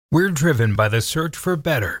We're driven by the search for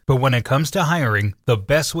better, but when it comes to hiring, the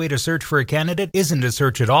best way to search for a candidate isn't to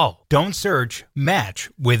search at all. Don't search, match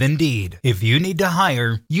with Indeed. If you need to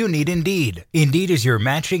hire, you need Indeed. Indeed is your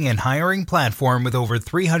matching and hiring platform with over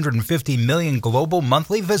 350 million global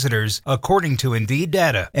monthly visitors, according to Indeed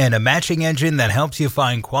data, and a matching engine that helps you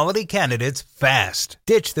find quality candidates fast.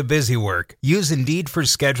 Ditch the busy work. Use Indeed for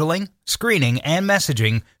scheduling, screening, and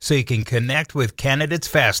messaging so you can connect with candidates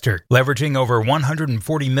faster. Leveraging over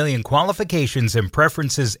 140 million qualifications and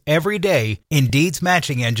preferences every day, Indeed's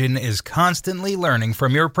matching engine is constantly learning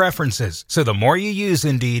from your preferences. So the more you use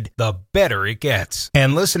Indeed, the better it gets.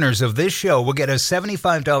 And listeners of this show will get a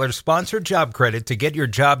 $75 sponsored job credit to get your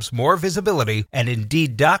jobs more visibility at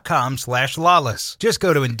Indeed.com/lawless. Just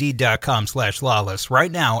go to Indeed.com/lawless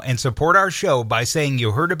right now and support our show by saying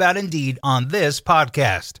you heard about Indeed on this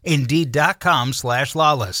podcast.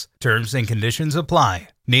 Indeed.com/lawless. Terms and conditions apply.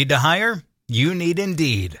 Need to hire? You need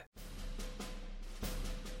Indeed.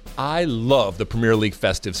 I love the Premier League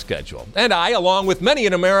festive schedule, and I, along with many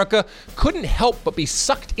in America, couldn't help but be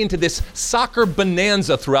sucked into this soccer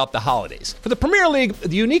bonanza throughout the holidays. For the Premier League,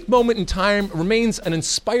 the unique moment in time remains an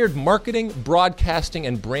inspired marketing, broadcasting,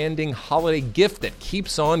 and branding holiday gift that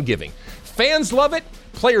keeps on giving. Fans love it,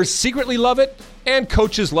 players secretly love it, and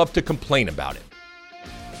coaches love to complain about it.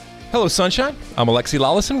 Hello, Sunshine. I'm Alexi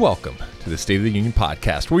Lawless, and welcome to the State of the Union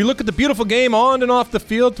podcast, where we look at the beautiful game on and off the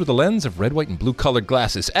field through the lens of red, white, and blue-colored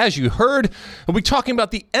glasses. As you heard, we'll be talking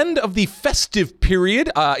about the end of the festive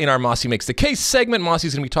period in our Mossy Makes the Case segment.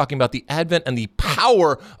 Mossy's going to be talking about the advent and the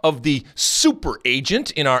power of the super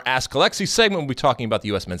agent. In our Ask Alexi segment, we'll be talking about the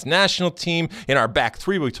U.S. men's national team. In our back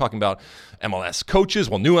three, we'll be talking about MLS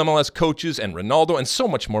coaches, new MLS coaches, and Ronaldo, and so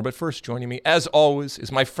much more. But first, joining me, as always,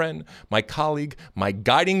 is my friend, my colleague, my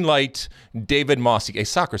guiding light, David Mossy, a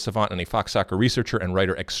soccer savant and a Fox Soccer researcher and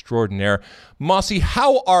writer extraordinaire. Mossy,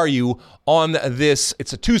 how are you on this?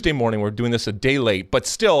 It's a Tuesday morning. We're doing this a day late, but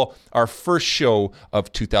still our first show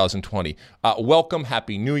of 2020. Welcome.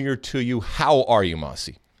 Happy New Year to you. How are you,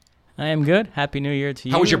 Mossy? I am good. Happy New Year to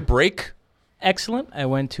you. How was your break? Excellent. I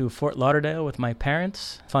went to Fort Lauderdale with my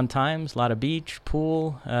parents. Fun times, a lot of beach,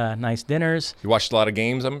 pool, nice dinners. You watched a lot of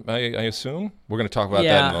games, I assume? We're going to talk about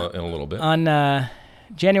that in a little bit. On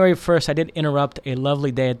January 1st, I did interrupt a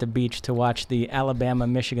lovely day at the beach to watch the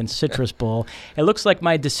Alabama-Michigan Citrus Bowl. It looks like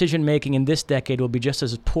my decision-making in this decade will be just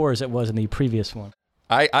as poor as it was in the previous one.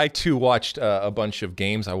 I too, watched a bunch of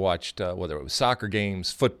games. I watched whether it was soccer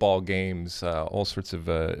games, football games, all sorts of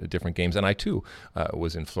different games. And I, too,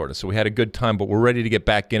 was in Florida. So we had a good time, but we're ready to get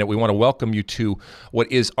back in it. We want to welcome you to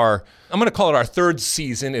what is I'm going to call it our third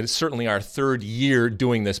season. It is certainly our third year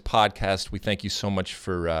doing this podcast. We thank you so much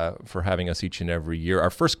for having us each and every year. Our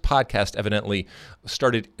first podcast evidently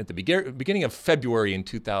started at the beginning of February in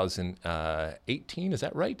 2018. Is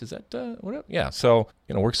that right? Is that what? Yeah. So,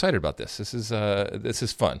 we're excited about this. This is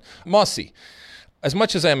fun. Mossy, as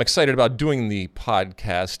much as I am excited about doing the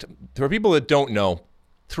podcast, there are people that don't know.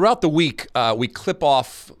 Throughout the week, we clip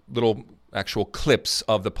off little actual clips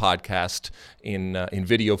of the podcast in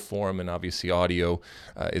video form, and obviously audio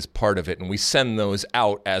is part of it. And we send those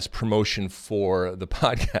out as promotion for the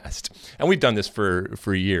podcast. And we've done this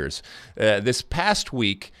for years. This past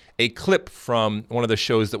week, a clip from one of the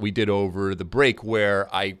shows that we did over the break where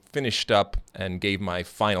I finished up and gave my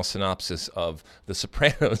final synopsis of The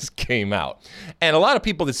Sopranos came out. And a lot of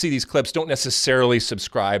people that see these clips don't necessarily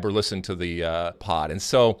subscribe or listen to the pod. And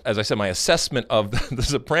so, as I said, my assessment of The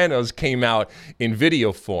Sopranos came out in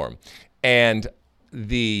video form. And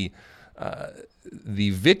the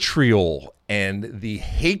vitriol and the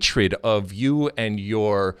hatred of you and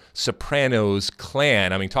your Sopranos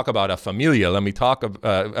clan, I mean, talk about a familia, let me talk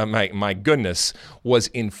about, my goodness, was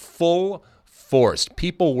in full force.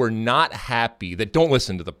 People were not happy that don't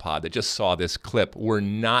listen to the pod, that just saw this clip, were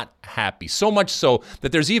not happy. So much so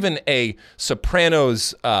that there's even a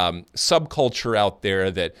Sopranos subculture out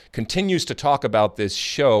there that continues to talk about this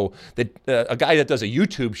show, that a guy that does a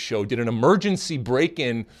YouTube show did an emergency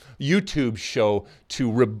break-in YouTube show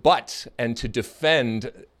to rebut and to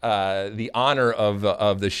defend the honor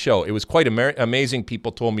of the show. It was quite amazing.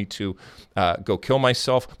 People told me to go kill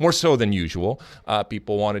myself, more so than usual.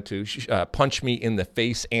 People wanted to punch me in the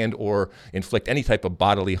face and or inflict any type of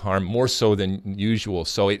bodily harm, more so than usual.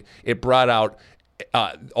 So it brought out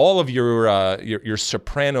all of your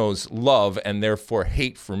Sopranos love and therefore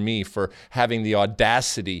hate for me for having the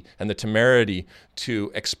audacity and the temerity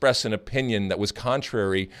to express an opinion that was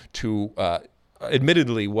contrary to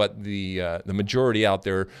admittedly what the majority out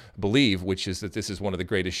there believe, which is that this is one of the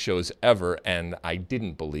greatest shows ever, and I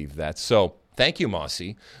didn't believe that. So Thank you,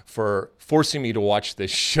 Mossy, for forcing me to watch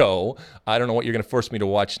this show. I don't know what you're going to force me to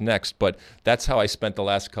watch next, but that's how I spent the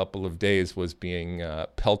last couple of days, was being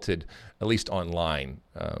pelted, at least online,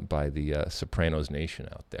 by the Sopranos Nation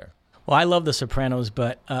out there. Well, I love The Sopranos,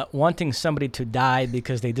 but wanting somebody to die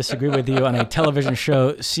because they disagree with you on a television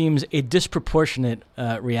show seems a disproportionate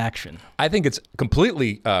reaction. I think it's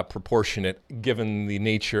completely proportionate given the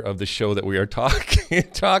nature of the show that we are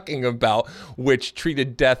talking about, which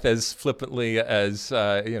treated death as flippantly as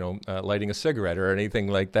lighting a cigarette or anything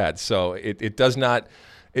like that. So it does not.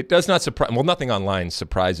 It does not surprise. Well, nothing online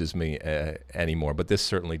surprises me anymore, but this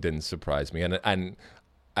certainly didn't surprise me, and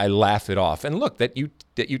I laugh it off. And look, that you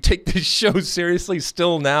take this show seriously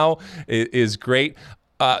still now is great.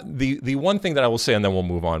 The one thing that I will say, and then we'll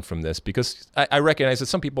move on from this, because I recognize that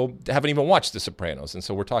some people haven't even watched The Sopranos, and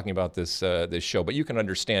so we're talking about this show. But you can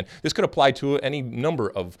understand this could apply to any number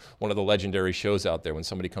of one of the legendary shows out there when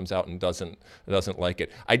somebody comes out and doesn't like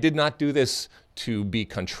it. I did not do this to be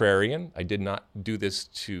contrarian. I did not do this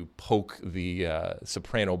to poke the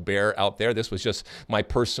Soprano bear out there. This was just my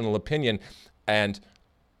personal opinion, and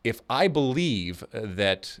if I believe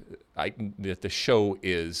that the show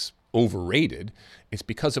is overrated, it's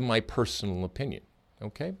because of my personal opinion.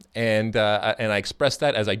 Okay, and I express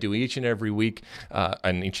that as I do each and every week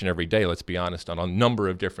and each and every day. Let's be honest, on a number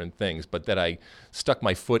of different things. But that I stuck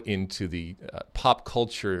my foot into the pop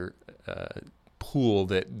culture pool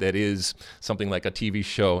that is something like a TV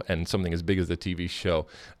show, and something as big as the TV show.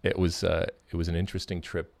 It was an interesting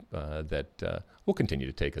trip that we'll continue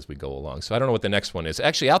to take as we go along. So I don't know what the next one is.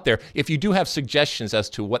 Actually, out there, if you do have suggestions as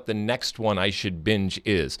to what the next one I should binge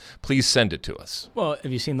is, please send it to us. Well,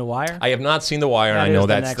 have you seen The Wire? I have not seen The Wire, and I know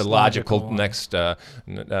that's the logical next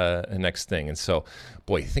next thing. And so,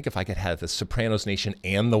 boy, think if I could have the Sopranos Nation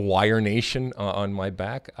and the Wire Nation on my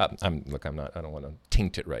back. I don't want to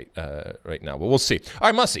taint it right now, but we'll see. All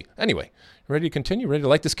right, Mussy. Anyway, ready to continue? Ready to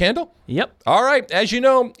light this candle? Yep. All right. As you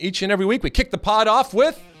know, each and every week we kick the pod off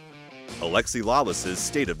with Alexi Lawless's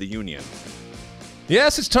State of the Union.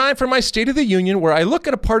 Yes, it's time for my State of the Union, where I look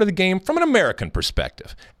at a part of the game from an American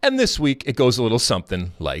perspective. And this week, it goes a little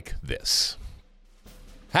something like this.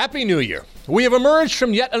 Happy New Year. We have emerged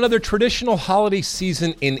from yet another traditional holiday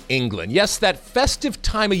season in England. Yes, that festive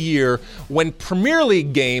time of year when Premier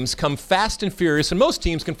League games come fast and furious, and most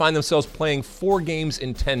teams can find themselves playing 4 games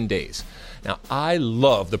in 10 days. Now, I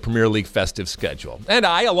love the Premier League festive schedule, and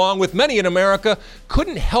I, along with many in America,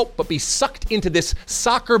 couldn't help but be sucked into this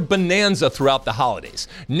soccer bonanza throughout the holidays.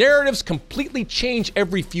 Narratives completely change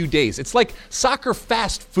every few days. It's like soccer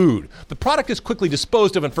fast food. The product is quickly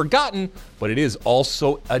disposed of and forgotten, but it is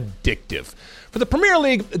also addictive. For the Premier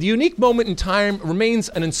League, the unique moment in time remains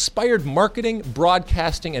an inspired marketing,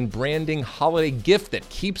 broadcasting, and branding holiday gift that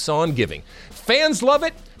keeps on giving. Fans love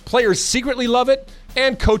it, players secretly love it,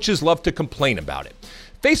 and coaches love to complain about it.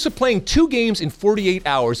 Faced with playing 2 games in 48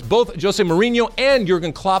 hours, both Jose Mourinho and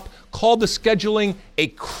Jurgen Klopp called the scheduling a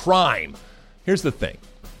crime. Here's the thing.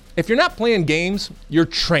 If you're not playing games, you're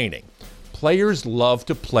training. Players love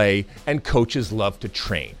to play, and coaches love to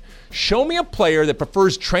train. Show me a player that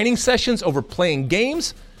prefers training sessions over playing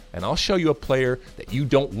games, and I'll show you a player that you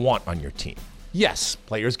don't want on your team. Yes,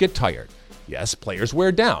 players get tired. Yes, players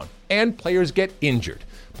wear down, and players get injured.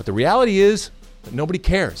 But the reality is that nobody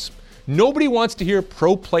cares. Nobody wants to hear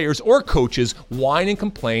pro players or coaches whine and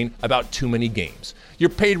complain about too many games. You're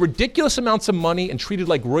paid ridiculous amounts of money and treated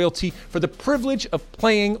like royalty for the privilege of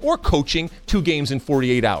playing or coaching 2 games in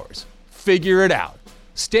 48 hours. Figure it out.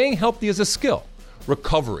 Staying healthy is a skill.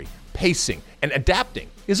 Recovery, pacing, and adapting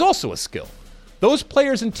is also a skill. Those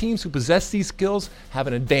players and teams who possess these skills have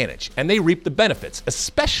an advantage, and they reap the benefits,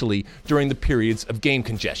 especially during the periods of game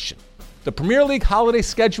congestion. The Premier League holiday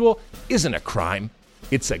schedule isn't a crime,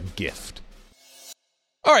 it's a gift.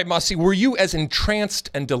 All right, Mossy, were you as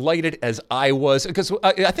entranced and delighted as I was? Because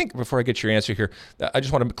I think before I get your answer here, I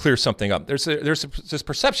just want to clear something up. There's this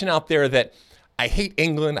perception out there that I hate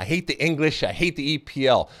England, I hate the English, I hate the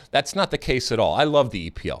EPL. That's not the case at all. I love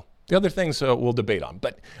the EPL. The other things we'll debate on.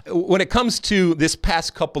 But when it comes to this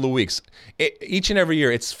past couple of weeks, each and every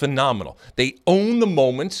year, it's phenomenal. They own the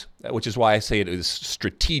moment, which is why I say it is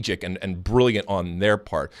strategic and brilliant on their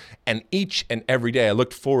part. And each and every day, I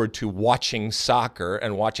looked forward to watching soccer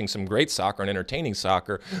and watching some great soccer and entertaining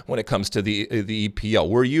soccer when it comes to the EPL.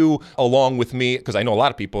 Were you, along with me, because I know a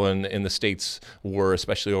lot of people in the States were,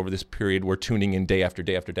 especially over this period, were tuning in day after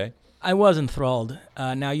day after day? I was enthralled.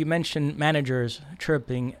 Now, you mentioned managers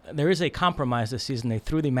chirping. There is a compromise this season. They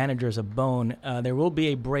threw the managers a bone. There will be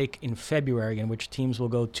a break in February in which teams will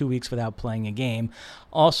go 2 weeks without playing a game.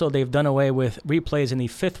 Also, they've done away with replays in the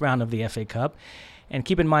 5th round of the FA Cup. And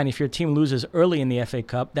keep in mind, if your team loses early in the FA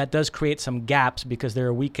Cup, that does create some gaps because there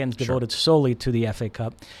are weekends devoted solely to the FA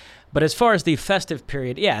Cup. But as far as the festive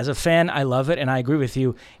period, yeah, as a fan, I love it, and I agree with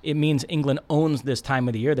you. It means England owns this time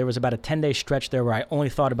of the year. There was about a 10-day stretch there where I only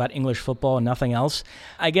thought about English football and nothing else.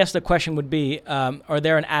 I guess the question would be, are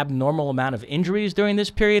there an abnormal amount of injuries during this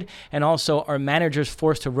period? And also, are managers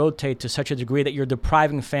forced to rotate to such a degree that you're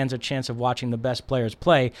depriving fans a chance of watching the best players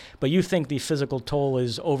play? But you think the physical toll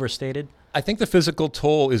is overstated? I think the physical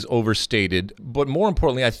toll is overstated, but more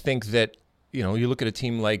importantly, I think that you look at a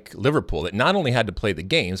team like Liverpool that not only had to play the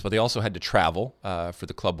games, but they also had to travel for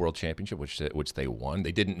the Club World Championship, which they won.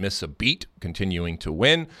 They didn't miss a beat, continuing to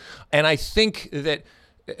win. And I think that,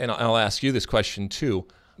 and I'll ask you this question too.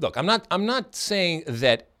 Look, I'm not saying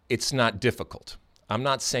that it's not difficult. I'm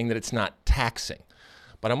not saying that it's not taxing.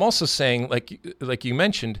 But I'm also saying, like you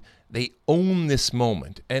mentioned, they own this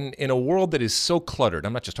moment. And in a world that is so cluttered,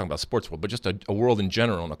 I'm not just talking about sports world, but just a world in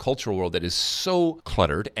general, and a cultural world that is so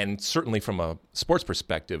cluttered, and certainly from a sports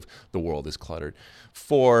perspective, the world is cluttered,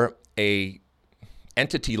 for a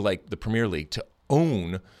entity like the Premier League to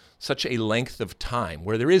own such a length of time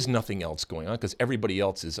where there is nothing else going on because everybody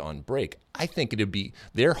else is on break, I think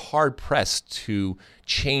they're hard-pressed to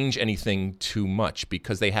change anything too much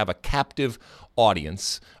because they have a captive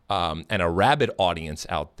audience and a rabid audience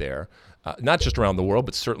out there, not just around the world,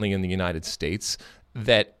 but certainly in the United States,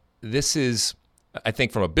 that this is, I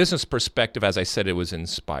think from a business perspective, as I said, it was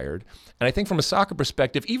inspired. And I think from a soccer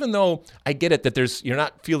perspective, even though I get it that you're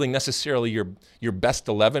not fielding necessarily your best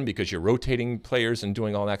 11 because you're rotating players and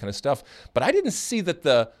doing all that kind of stuff, but I didn't see that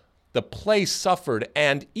the play suffered.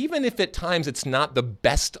 And even if at times it's not the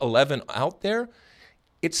best 11 out there,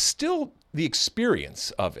 it's still the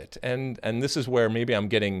experience of it. And this is where maybe I'm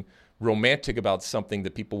getting romantic about something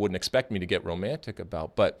that people wouldn't expect me to get romantic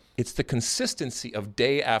about, but it's the consistency of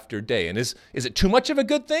day after day. And is it too much of a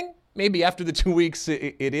good thing? Maybe after the 2 weeks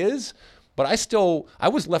it is, but I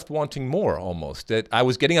was left wanting more almost. That I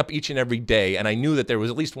was getting up each and every day, and I knew that there was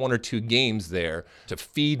at least 1 or 2 games there to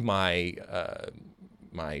feed my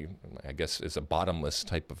I guess is a bottomless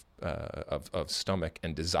type of stomach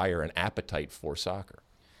and desire and appetite for soccer.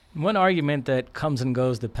 One argument that comes and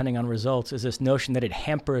goes depending on results is this notion that it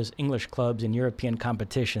hampers English clubs in European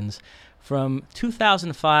competitions. From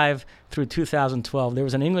 2005 through 2012, there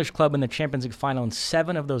was an English club in the Champions League final in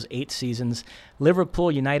 7 of those 8 seasons.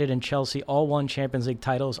 Liverpool, United, and Chelsea all won Champions League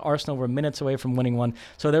titles. Arsenal were minutes away from winning one,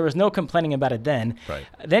 so there was no complaining about it then. Right.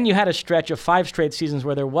 Then you had a stretch of 5 straight seasons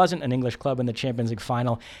where there wasn't an English club in the Champions League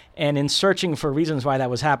final, and in searching for reasons why that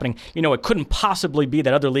was happening, it couldn't possibly be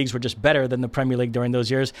that other leagues were just better than the Premier League during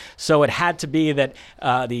those years, so it had to be that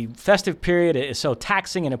the festive period is so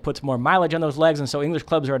taxing and it puts more mileage on those legs, and so English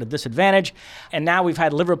clubs are at a disadvantage. And now we've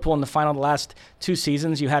had Liverpool in the final the last 2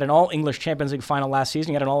 seasons. You had an all-English Champions League final last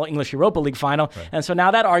season. You had an all-English Europa League final. Right. And so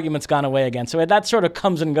now that argument's gone away again. So that sort of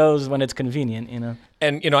comes and goes when it's convenient,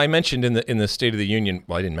 And, I mentioned in the State of the Union,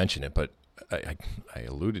 well, I didn't mention it, but I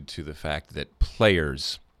alluded to the fact that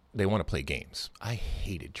players, they want to play games. I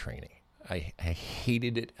hated training. I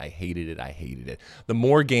hated it. I hated it. I hated it. The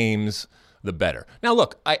more games, the better. Now,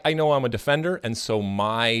 look, I know I'm a defender, and so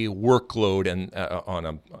my workload and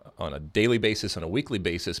on a daily basis, on a weekly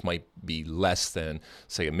basis, might be less than,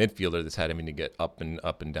 say, a midfielder that's having to get up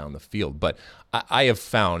and down the field. But I have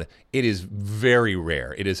found it is very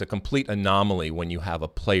rare. It is a complete anomaly when you have a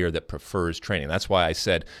player that prefers training. That's why I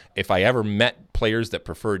said if I ever met players that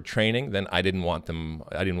preferred training, then I didn't want them.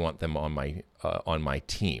 I didn't want them on my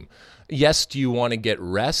team. Yes, do you want to get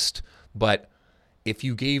rest? But if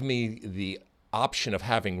you gave me the option of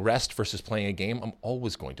having rest versus playing a game, I'm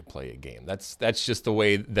always going to play a game. That's just the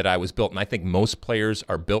way that I was built, and I think most players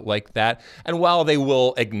are built like that. And while they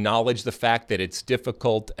will acknowledge the fact that it's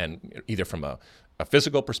difficult, and either from a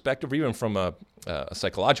physical perspective or even from a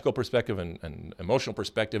psychological perspective and emotional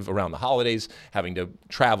perspective around the holidays, having to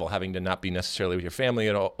travel, having to not be necessarily with your family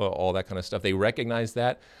and all that kind of stuff, they recognize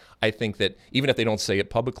that. I think that even if they don't say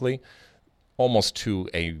it publicly, almost to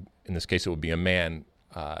in this case, it would be a man.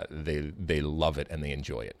 They love it and they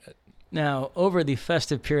enjoy it. Now, over the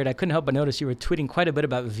festive period, I couldn't help but notice you were tweeting quite a bit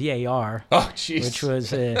about VAR, which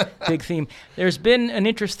was a big theme. There's been an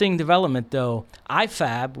interesting development, though.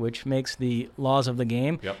 IFAB, which makes the laws of the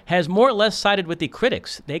game, has more or less sided with the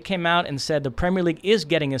critics. They came out and said the Premier League is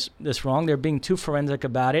getting this wrong. They're being too forensic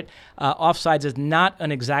about it. Offsides is not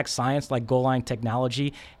an exact science like goal line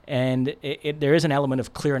technology. And there is an element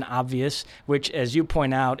of clear and obvious, which, as you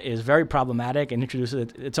point out, is very problematic and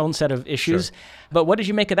introduces its own set of issues. Sure. But what did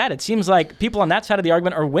you make of that? It seems seems like people on that side of the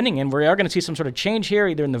argument are winning, and we are going to see some sort of change here,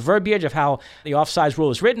 either in the verbiage of how the offsides rule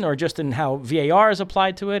is written or just in how VAR is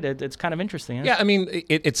applied to it. It's kind of interesting. Huh? Yeah, I mean,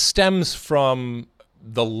 it stems from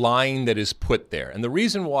the line that is put there. And the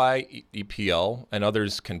reason why EPL and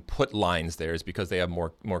others can put lines there is because they have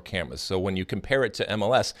more cameras. So when you compare it to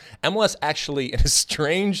MLS actually, in a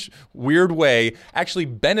strange, weird way, actually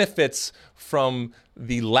benefits from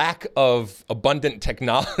the lack of abundant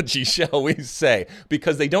technology, shall we say,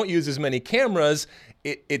 because they don't use as many cameras.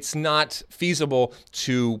 It's not feasible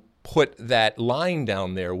to put that line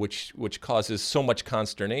down there, which causes so much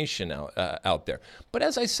consternation out there. But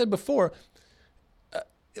as I said before,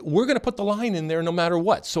 we're going to put the line in there no matter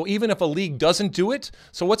what. So even if a league doesn't do it,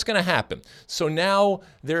 so what's going to happen? So now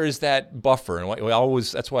there is that buffer. And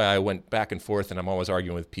that's why I went back and forth, and I'm always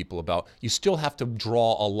arguing with people about you still have to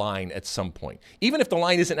draw a line at some point. Even if the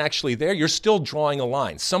line isn't actually there, you're still drawing a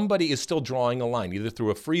line. Somebody is still drawing a line, either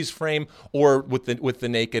through a freeze frame or with the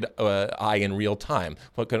naked eye in real time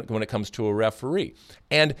when it comes to a referee.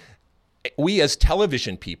 And we as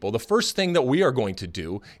television people, the first thing that we are going to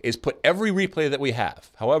do is put every replay that we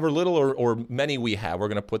have, however little or many we have, we're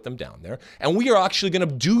going to put them down there. And we are actually going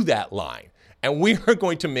to do that line. And we are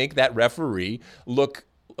going to make that referee look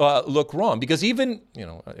wrong. Because even,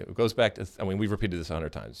 it goes back to, we've repeated this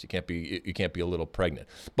 100 times. You can't be a little pregnant.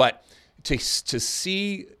 But to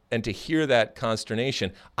see and to hear that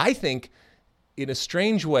consternation, I think in a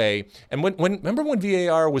strange way, and remember when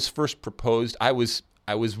VAR was first proposed, I was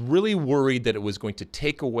really worried that it was going to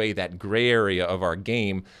take away that gray area of our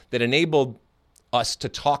game that enabled us to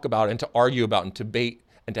talk about and to argue about and debate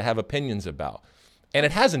and to have opinions about. And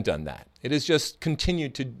it hasn't done that. It has just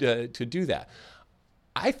continued to do that.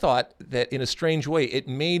 I thought that in a strange way, it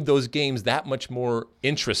made those games that much more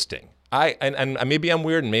interesting. And maybe I'm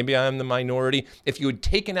weird and maybe I'm the minority. If you had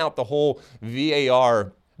taken out the whole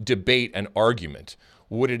VAR debate and argument,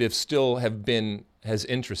 would it have still have been as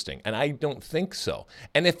interesting? And I don't think so.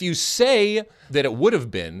 And if you say that it would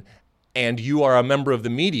have been, and you are a member of the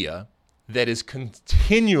media that is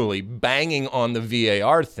continually banging on the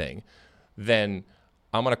VAR thing, then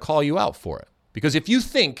I'm going to call you out for it. Because if you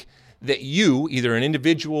think that you, either an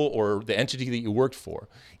individual or the entity that you worked for,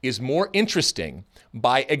 is more interesting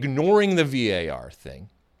by ignoring the VAR thing,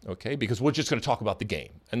 okay, because we're just going to talk about the game,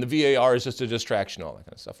 and the VAR is just a distraction, all that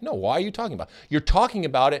kind of stuff. No, why are you talking about it? You're talking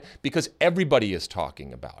about it because everybody is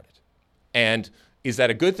talking about it. And is that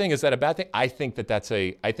a good thing? Is that a bad thing? I think that's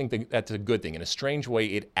a good thing. In a strange way,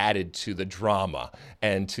 it added to the drama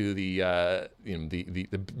and to the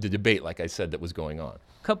debate, like I said, that was going on.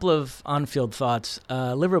 Couple of on-field thoughts.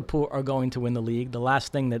 Liverpool are going to win the league. The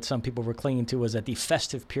last thing that some people were clinging to was that the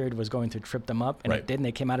festive period was going to trip them up, and It didn't.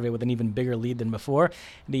 They came out of it with an even bigger lead than before.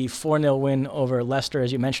 The 4-0 win over Leicester,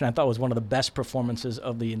 as you mentioned, I thought was one of the best performances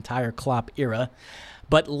of the entire Klopp era.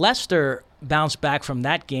 But Leicester bounced back from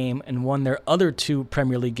that game and won their other 2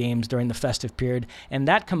 Premier League games during the festive period. And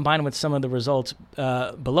that, combined with some of the results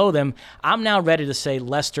below them, I'm now ready to say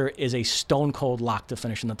Leicester is a stone-cold lock to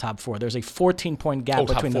finish in the top 4. There's a 14-point gap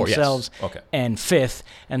between themselves and 5th.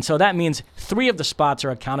 And so that means 3 of the spots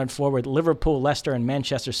are accounted for with Liverpool, Leicester, and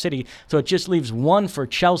Manchester City. So it just leaves 1 for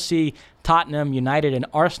Chelsea, Tottenham, United, and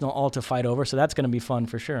Arsenal all to fight over. So that's going to be fun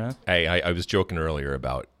for sure. Huh? I was joking earlier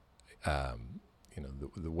about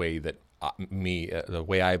the way that the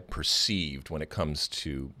way I perceived when it comes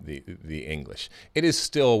to the English. It is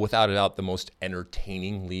still, without a doubt, the most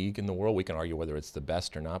entertaining league in the world. We can argue whether it's the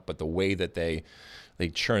best or not, but the way that they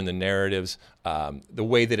churn the narratives, the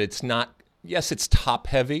way that it's not, yes, it's top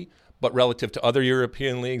heavy, but relative to other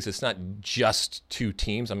European leagues, it's not just 2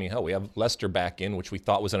 teams. I mean, hell, we have Leicester back in, which we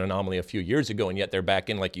thought was an anomaly a few years ago, and yet they're back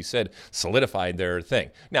in, like you said, solidified their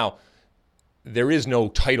thing. Now, there is no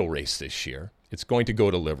title race this year. It's going to go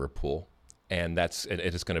to Liverpool, and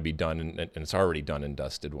it is going to be done, and it's already done and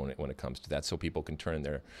dusted when it comes to that, so people can turn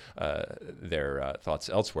their thoughts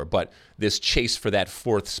elsewhere. But this chase for that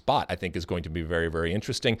 4th spot, I think, is going to be very, very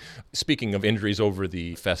interesting. Speaking of injuries over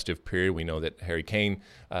the festive period, we know that Harry Kane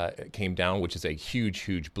came down, which is a huge,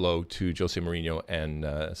 huge blow to Jose Mourinho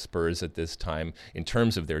and Spurs at this time in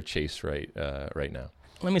terms of their chase right now.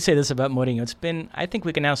 Let me say this about Mourinho. It's been, I think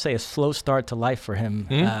we can now say, a slow start to life for him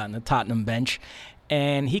on the Tottenham bench.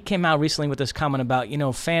 And he came out recently with this comment about,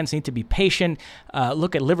 fans need to be patient.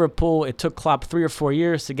 Look at Liverpool. It took Klopp 3 or 4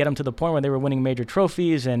 years to get them to the point where they were winning major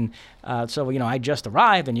trophies. And so I just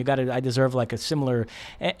arrived, and I deserve like a similar.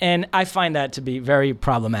 And I find that to be very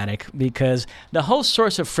problematic, because the whole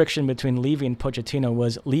source of friction between Levy and Pochettino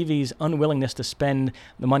was Levy's unwillingness to spend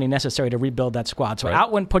the money necessary to rebuild that squad. So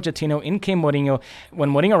out went Pochettino, in came Mourinho. When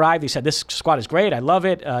Mourinho arrived, he said, "This squad is great. I love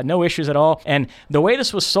it. No issues at all." And the way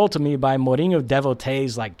this was sold to me by Mourinho devotees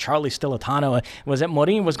like Charlie Stilitano was that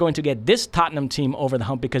Mourinho was going to get this Tottenham team over the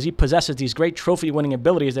hump because he possesses these great trophy-winning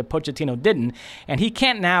abilities that Pochettino didn't. And he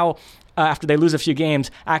can't now, after they lose a few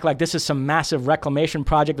games, act like this is some massive reclamation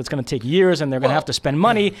project that's going to take years and they're going to have to spend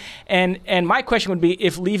money. And my question would be,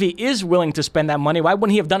 if Levy is willing to spend that money, why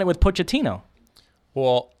wouldn't he have done it with Pochettino?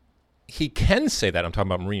 Well, he can say that. I'm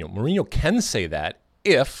talking about Mourinho. Mourinho can say that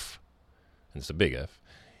if, and it's a big if,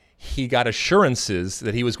 he got assurances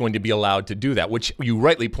that he was going to be allowed to do that, which you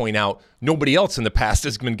rightly point out, nobody else in the past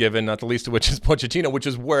has been given, not the least of which is Pochettino, which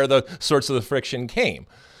is where the source of the friction came.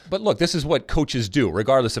 But look, this is what coaches do,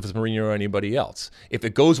 regardless if it's Mourinho or anybody else. If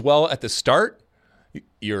it goes well at the start,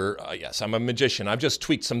 you're, yes, I'm a magician. I've just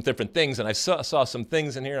tweaked some different things, and I saw some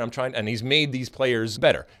things in here, and he's made these players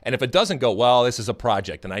better. And if it doesn't go, well, this is a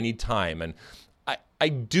project, and I need time. And I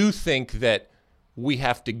do think that we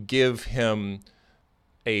have to give him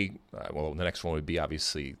the next one would be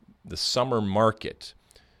obviously the summer market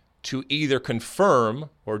to either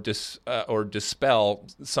confirm or dispel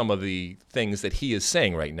some of the things that he is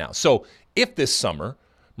saying right now. So if this summer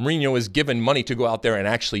Mourinho is given money to go out there and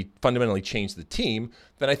actually fundamentally change the team,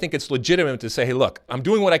 then I think it's legitimate to say, hey, look, I'm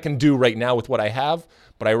doing what I can do right now with what I have,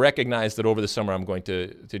 but I recognize that over the summer I'm going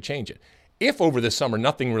to change it. If over the summer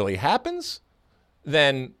nothing really happens,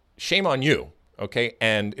 then shame on you. Okay,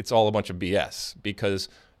 and it's all a bunch of BS, because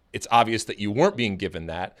it's obvious that you weren't being given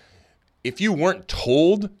that. If you weren't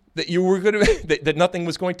told that you were going to that nothing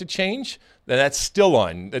was going to change, then that's still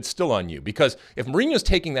on you. Because if Mourinho's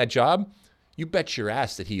taking that job, you bet your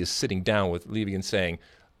ass that he is sitting down with Levy and saying,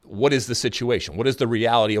 what is the situation? What is the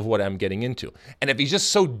reality of what I'm getting into? And if he's just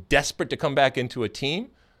so desperate to come back into a team,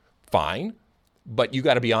 fine, but you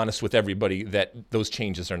got to be honest with everybody that those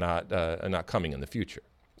changes are not coming in the future.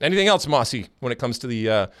 Anything else, Mossy, when it comes to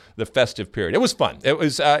the festive period? It was fun. It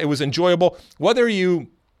was enjoyable. Whether you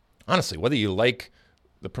like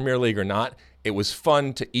the Premier League or not, it was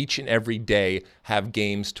fun to each and every day have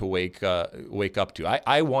games to wake up to.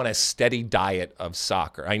 I want a steady diet of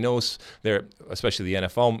soccer. I know there, especially the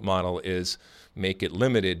NFL model, is make it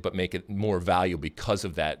limited, but make it more valuable because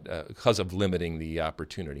of that, because of limiting the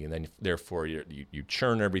opportunity, and then therefore you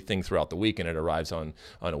churn everything throughout the week and it arrives on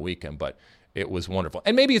a weekend. But it was wonderful.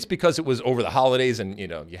 And maybe it's because it was over the holidays and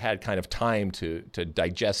you had kind of time to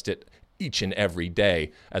digest it each and every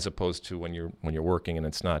day, as opposed to when you're working and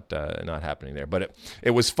it's not happening there. But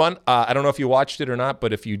it was fun. I don't know if you watched it or not,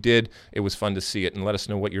 but if you did, it was fun to see it. And let us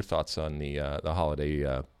know what your thoughts on the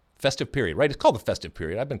holiday festive period, right? It's called the festive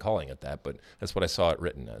period. I've been calling it that, but that's what I saw it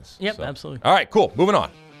written as. Yep, so. Absolutely. All right, cool. Moving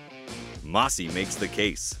on. Mossy makes the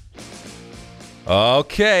case.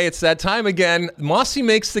 Okay, it's that time again. Mossy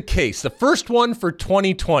makes the case. The first one for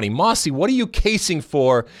 2020. Mossy, what are you casing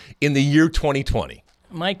for in the year 2020?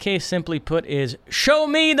 My case, simply put, is show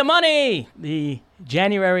me the money. The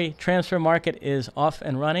January transfer market is off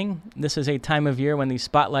and running. This is a time of year when the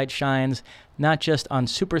spotlight shines not just on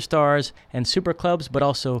superstars and super clubs, but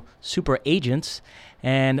also super agents.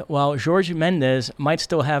 And while Jorge Mendes might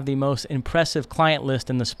still have the most impressive client list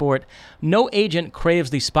in the sport, no agent craves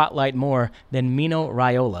the spotlight more than Mino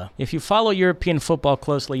Raiola. If you follow European football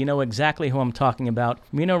closely, you know exactly who I'm talking about.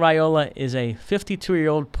 Mino Raiola is a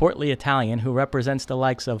 52-year-old portly Italian who represents the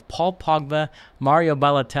likes of Paul Pogba, Mario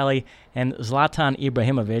Balotelli, and Zlatan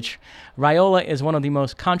Ibrahimovic. Raiola is one of the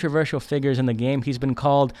most controversial figures in the game. He's been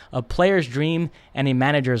called a player's dream and a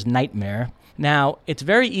manager's nightmare. Now, it's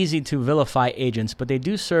very easy to vilify agents, but they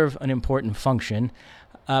do serve an important function.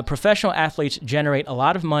 Professional athletes generate a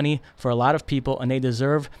lot of money for a lot of people, and they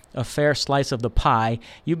deserve a fair slice of the pie.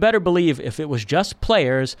 You better believe if it was just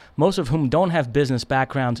players, most of whom don't have business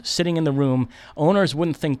backgrounds, sitting in the room, owners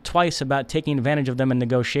wouldn't think twice about taking advantage of them in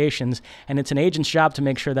negotiations, and it's an agent's job to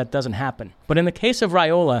make sure that doesn't happen. But in the case of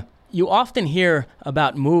Raiola, you often hear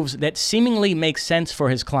about moves that seemingly make sense for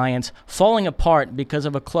his clients falling apart because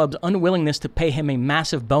of a club's unwillingness to pay him a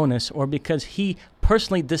massive bonus, or because he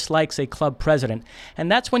personally dislikes a club president. And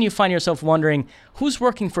that's when you find yourself wondering, who's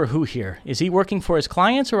working for who here? Is he working for his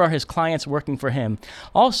clients or are his clients working for him?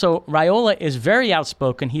 Also, Raiola is very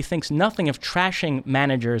outspoken. He thinks nothing of trashing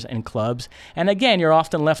managers and clubs. And again, you're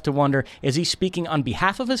often left to wonder, is he speaking on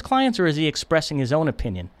behalf of his clients or is he expressing his own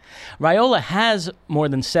opinion? Raiola has more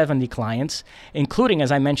than 70 clients, including,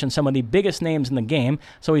 as I mentioned, some of the biggest names in the game,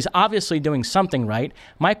 so he's obviously doing something right.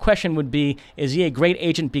 My question would be, is he a great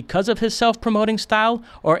agent because of his self-promoting style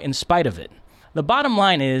or in spite of it? The bottom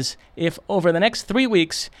line is, if over the next 3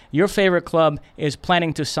 weeks your favorite club is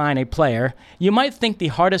planning to sign a player, you might think the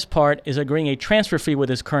hardest part is agreeing a transfer fee with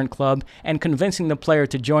his current club and convincing the player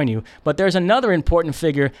to join you. But there's another important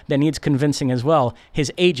figure that needs convincing as well, his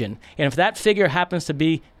agent. And if that figure happens to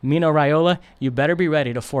be Mino Raiola, you better be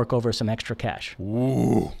ready to fork over some extra cash.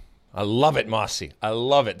 Ooh, I love it, Mossy. I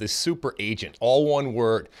love it. The super agent, all one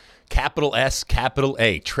word, capital S, capital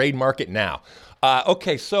A. Trademark it now.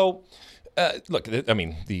 Okay, so... look, I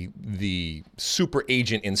mean, the super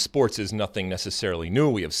agent in sports is nothing necessarily new.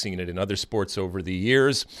 We have seen it in other sports over the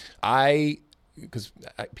years. Because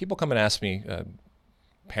people come and ask me,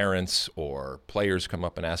 parents or players come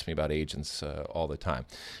up and ask me about agents all the time.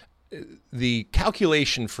 The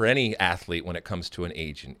calculation for any athlete when it comes to an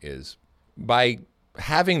agent is by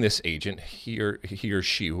having this agent, he or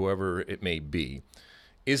she, whoever it may be,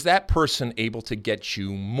 is that person able to get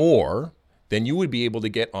you more than you would be able to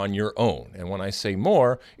get on your own? And when I say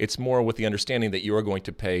more, it's more with the understanding that you are going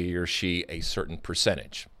to pay he or she a certain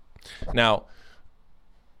percentage. Now,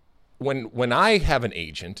 when I have an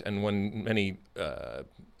agent, and when many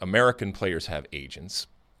American players have agents,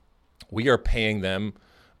 we are paying them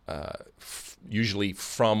usually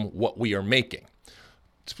from what we are making.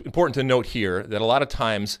 It's important to note here that a lot of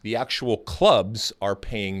times the actual clubs are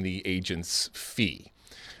paying the agent's fee.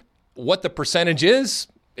 What the percentage is,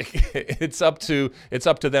 it's up to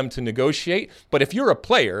them to negotiate. But if you're a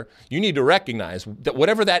player, you need to recognize that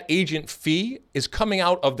whatever that agent fee is coming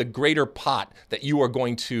out of the greater pot that you are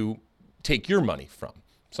going to take your money from.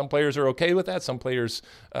 Some players are okay with that. Some players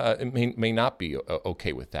may not be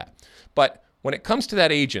okay with that. But when it comes to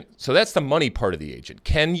that agent, so that's the money part of the agent.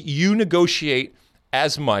 Can you negotiate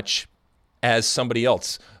as much as somebody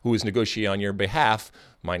else who is negotiating on your behalf,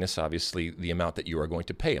 minus obviously the amount that you are going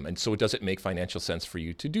to pay them? And so does it make financial sense for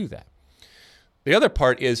you to do that? The other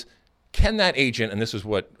part is, can that agent, and this is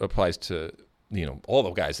what applies to all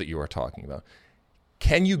the guys that you are talking about,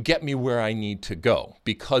 can you get me where I need to go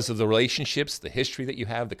because of the relationships, the history that you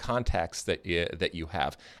have, the contacts that you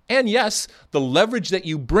have, and yes, the leverage that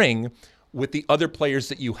you bring with the other players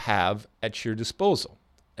that you have at your disposal?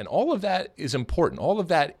 And all of that is important. All of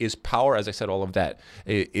that is power. As I said, all of that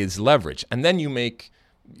is leverage. And then you make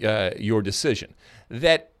your decision.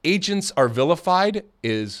 That agents are vilified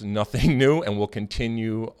is nothing new and will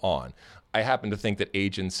continue on. I happen to think that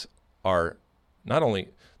agents are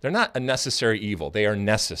they're not a necessary evil. They are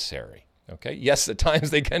necessary. Okay? Yes, at times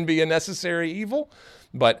they can be a necessary evil,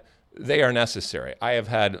 but they are necessary. I have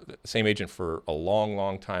had the same agent for a long,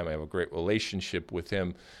 long time. I have a great relationship with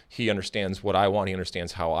him. He understands what I want. He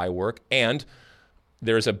understands how I work. And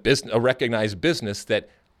there's a recognized business that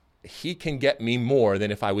he can get me more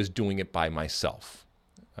than if I was doing it by myself.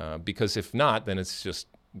 Because if not, then it's just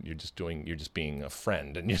you're just being a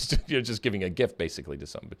friend, and you're just giving a gift basically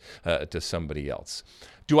to somebody else.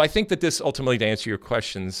 Do I think that this, ultimately, to answer your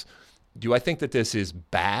questions, do I think that this is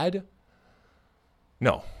bad?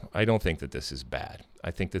 No, I don't think that this is bad. I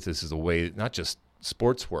think that this is the way not just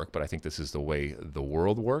sports work, but I think this is the way the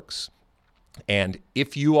world works. And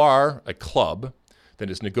if you are a club that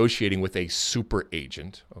is negotiating with a super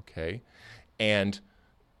agent, okay, and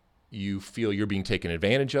you feel you're being taken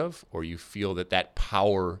advantage of, or you feel that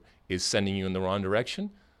power is sending you in the wrong direction,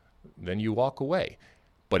 then you walk away.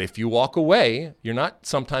 But if you walk away, you're not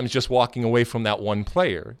sometimes just walking away from that one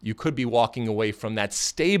player. You could be walking away from that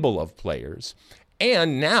stable of players.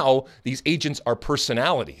 And now these agents are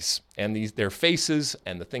personalities, and their faces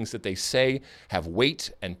and the things that they say have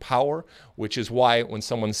weight and power, which is why when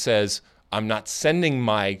someone says, I'm not sending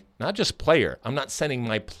not just player, I'm not sending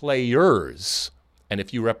my players. And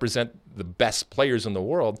if you represent the best players in the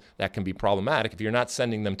world, that can be problematic. If you're not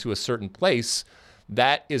sending them to a certain place,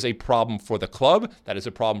 that is a problem for the club. That is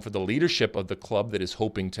a problem for the leadership of the club that is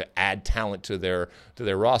hoping to add talent to their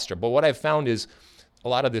roster. But what I've found is a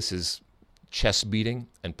lot of this is chest beating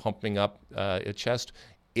and pumping up a chest.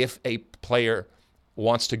 If a player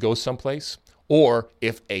wants to go someplace, or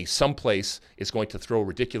if someplace is going to throw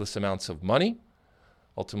ridiculous amounts of money,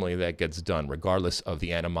 ultimately that gets done, regardless of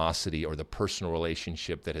the animosity or the personal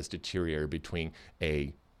relationship that has deteriorated between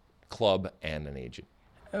a club and an agent.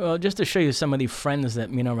 Well, just to show you some of the friends that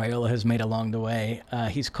Mino Raiola has made along the way,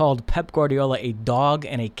 he's called Pep Guardiola a dog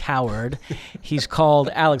and a coward. He's called,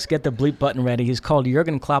 Alex, get the bleep button ready. He's called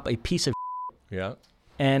Jurgen Klopp a piece of Yeah.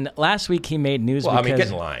 And last week he made news Well, because... get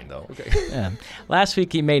in line, though. Okay. Yeah. Last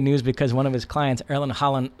week he made news because one of his clients, Erling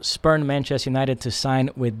Haaland, spurned Manchester United to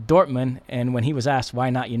sign with Dortmund. And when he was asked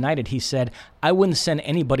why not United, he said, I wouldn't send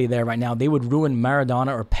anybody there right now. They would ruin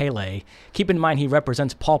Maradona or Pele. Keep in mind he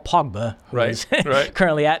represents Paul Pogba, who is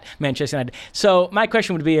currently at Manchester United. So my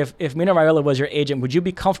question would be, if Mino Raiola was your agent, would you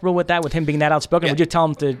be comfortable with that, with him being that outspoken? Yeah. Would you tell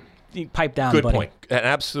him to... pipe down, Good buddy? point. An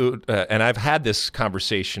absolute, and I've had this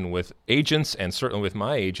conversation with agents, and certainly with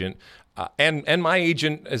my agent, and my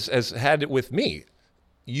agent has had it with me.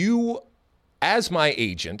 You, as my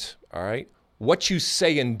agent, all right, what you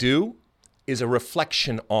say and do is a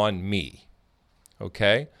reflection on me.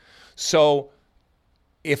 Okay, so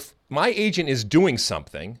if my agent is doing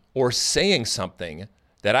something or saying something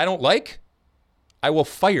that I don't like, I will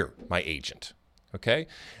fire my agent. Okay.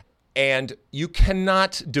 And you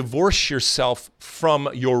cannot divorce yourself from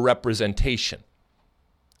your representation.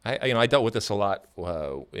 I dealt with this a lot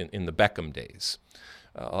in the Beckham days.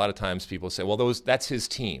 A lot of times people say, well, that's his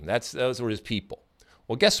team. Those were his people.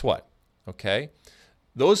 Well, guess what? Okay,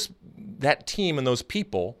 that team and those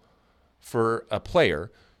people, for a player,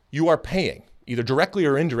 you are paying. Either directly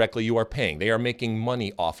or indirectly, you are paying. They are making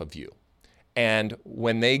money off of you. And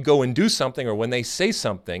when they go and do something or when they say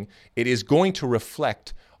something, it is going to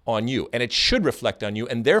reflect on you, and it should reflect on you,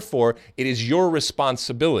 and therefore it is your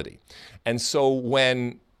responsibility. And so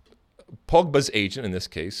when Pogba's agent, in this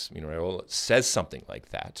case, says something like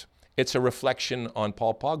that, it's a reflection on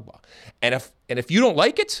Paul Pogba. And if you don't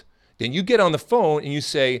like it, then you get on the phone and you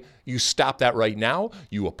say, you stop that right now,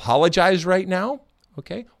 you apologize right now,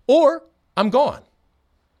 okay? Or I'm gone.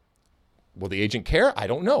 Will the agent care? I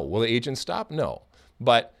don't know. Will the agent stop? No.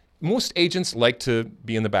 But most agents like to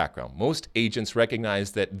be in the background. Most agents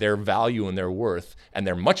recognize that their value and their worth, and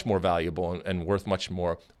they're much more valuable and worth much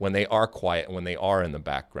more when they are quiet and when they are in the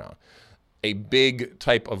background. A big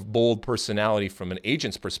type of bold personality from an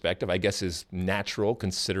agent's perspective, I guess, is natural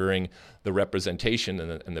considering the representation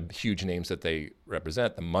and the huge names that they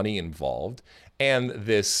represent, the money involved, and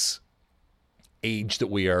this age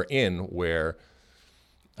that we are in where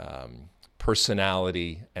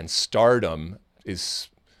personality and stardom is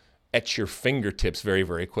at your fingertips very,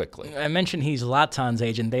 very quickly. I mentioned he's Zlatan's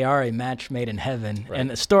agent. They are a match made in heaven. Right. And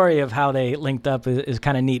the story of how they linked up is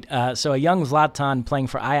kind of neat. So a young Zlatan playing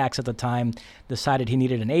for Ajax at the time decided he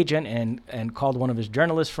needed an agent and called one of his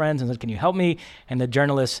journalist friends and said, can you help me? And the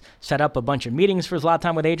journalist set up a bunch of meetings for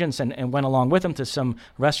Zlatan with agents and went along with him to some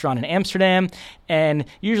restaurant in Amsterdam. And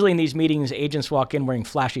usually in these meetings, agents walk in wearing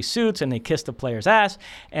flashy suits and they kiss the player's ass.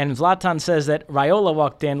 And Zlatan says that Raiola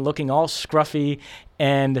walked in looking all scruffy,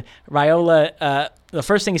 and Raiola, the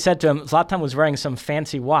first thing he said to him, Zlatan was wearing some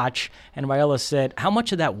fancy watch, and Raiola said, how much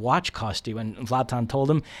did that watch cost you? And Zlatan told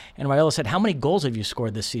him, and Raiola said, how many goals have you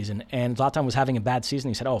scored this season? And Zlatan was having a bad season.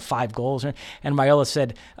 He said, 5 goals. And Raiola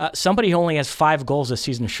said, somebody who only has 5 goals this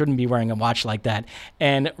season shouldn't be wearing a watch like that.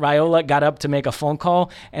 And Raiola got up to make a phone call,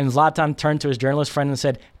 and Zlatan turned to his journalist friend and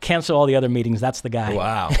said, cancel all the other meetings. That's the guy.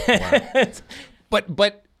 Wow.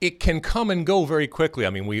 But it can come and go very quickly. I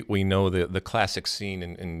mean, we know the classic scene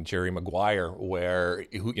in Jerry Maguire where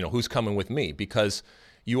who's coming with me, because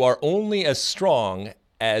you are only as strong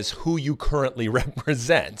as who you currently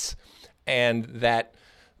represent, and that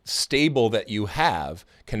stable that you have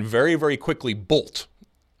can very, very quickly bolt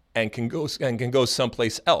and can go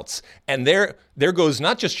someplace else. And there goes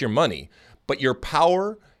not just your money, but your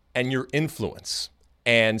and your influence.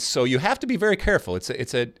 And so you have to be very careful.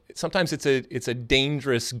 Sometimes it's a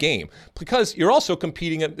dangerous game because you're also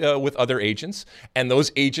competing with other agents, and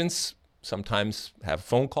those agents sometimes have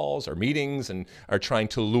phone calls or meetings and are trying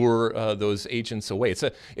to lure those agents away.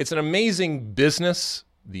 It's an amazing business,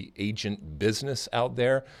 the agent business out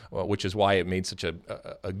there, which is why it made such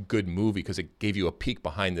a good movie, because it gave you a peek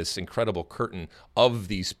behind this incredible curtain of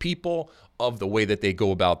these people, of the way that they go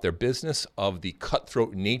about their business, of the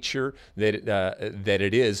cutthroat nature that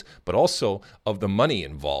it is, but also of the money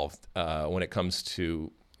involved when it comes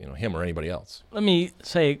to him or anybody else. Let me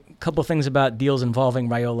say a couple things about deals involving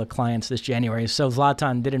Raiola clients this January. So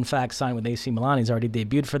Zlatan did in fact sign with AC Milan. He's already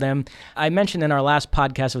debuted for them. I mentioned in our last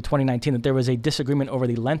podcast of 2019 that there was a disagreement over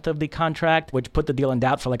the length of the contract, which put the deal in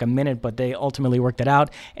doubt for like a minute, but they ultimately worked it out.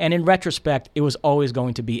 And in retrospect, it was always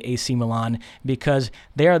going to be AC Milan because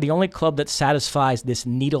they are the only club that satisfies this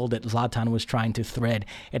needle that Zlatan was trying to thread.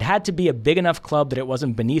 It had to be a big enough club that it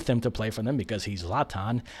wasn't beneath him to play for them because he's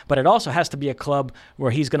Zlatan, but it also has to be a club where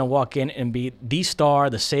he's going to walk in and be the star,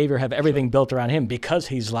 the savior, have everything built around him because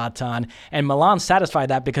he's Zlatan. And Milan satisfy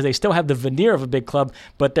that because they still have the veneer of a big club,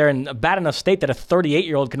 but they're in a bad enough state that a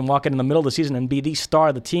 38-year-old can walk in the middle of the season and be the star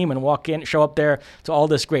of the team and walk in, show up there to all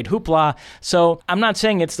this great hoopla. So I'm not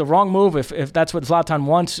saying it's the wrong move. If that's what Zlatan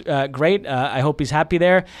wants, great. I hope he's happy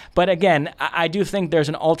there. But again, I do think there's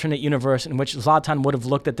an alternate universe in which Zlatan would have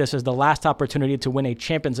looked at this as the last opportunity to win a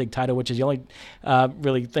Champions League title, which is the only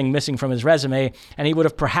really thing missing from his resume, and he would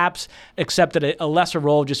have perhaps accepted a lesser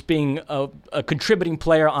role, just being a contributing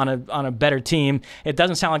player on a better team. It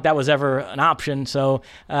doesn't sound like that was ever an option, so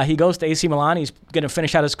he goes to AC Milan. He's going to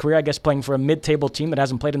finish out his career, I guess, playing for a mid-table team that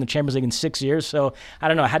hasn't played in the Champions League in 6 years. So I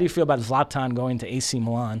don't know. How do you feel about Zlatan going to AC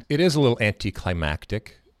Milan? It is a little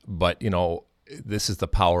anticlimactic, but this is the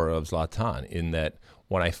power of Zlatan in that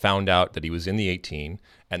when I found out that he was in the 18,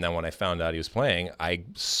 and then when I found out he was playing, I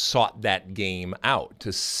sought that game out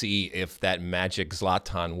to see if that magic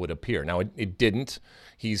Zlatan would appear. Now, it didn't.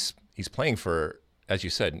 He's playing for, as you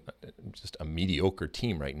said, just a mediocre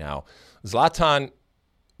team right now. Zlatan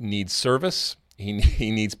needs service.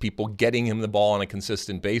 He needs people getting him the ball on a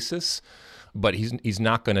consistent basis, but he's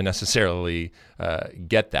not going to necessarily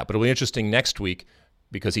get that. But it'll be interesting next week,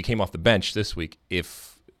 because he came off the bench this week, if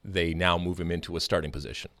they now move him into a starting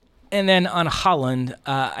position. And then on Haaland,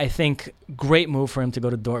 I think great move for him to go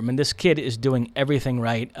to Dortmund. This kid is doing everything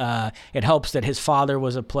right. It helps that his father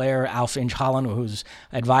was a player, Alf Inge Haaland, who's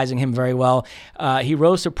advising him very well. He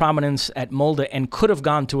rose to prominence at Molde and could have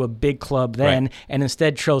gone to a big club then, right, and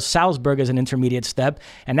instead chose Salzburg as an intermediate step.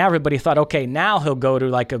 And now everybody thought, okay, now he'll go to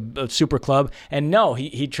like a super club. And no,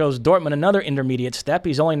 he chose Dortmund, another intermediate step.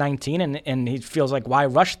 He's only 19, and he feels like, why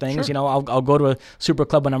rush things? Sure. I'll go to a super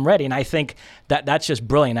club when I'm ready. And I think that's just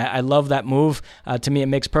brilliant. I love that move. To me, it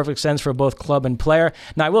makes perfect sense for both club and player.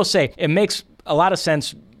 Now, I will say, it makes a lot of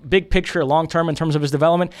sense big picture, long-term in terms of his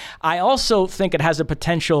development. I also think it has the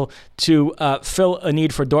potential to fill a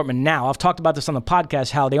need for Dortmund now. I've talked about this on the podcast,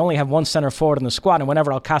 how they only have one center forward in the squad, and whenever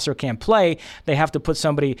Alcácer can't play, they have to put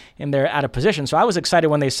somebody in there out of position. So I was excited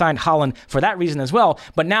when they signed Haaland for that reason as well.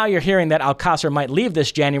 But now you're hearing that Alcácer might leave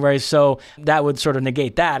this January, so that would sort of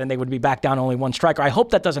negate that, and they would be back down only one striker. I hope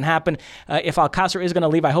that doesn't happen. If Alcácer is going to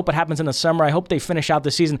leave, I hope it happens in the summer. I hope they finish out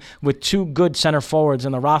the season with two good center forwards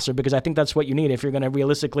in the roster, because I think that's what you need if you're going to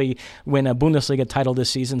realistically win a Bundesliga title this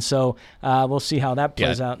season. So we'll see how that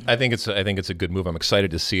plays out. I think it's a good move. I'm excited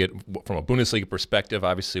to see it from a Bundesliga perspective.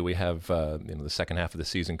 Obviously, we have the second half of the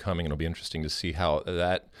season coming, and it'll be interesting to see how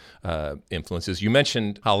that influences. You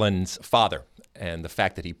mentioned Haaland's father and the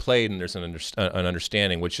fact that he played, and there's an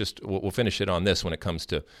understanding, which we'll finish it on this when it comes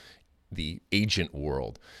to the agent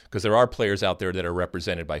world, because there are players out there that are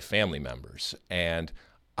represented by family members, and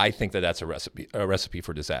I think that that's a recipe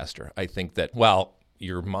for disaster. I think that, well,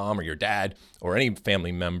 your mom or your dad or any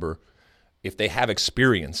family member, if they have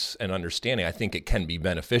experience and understanding, I think it can be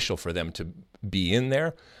beneficial for them to be in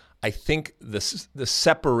there. I think the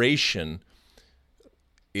separation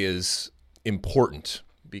is important,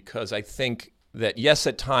 because I think that, yes,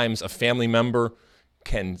 at times a family member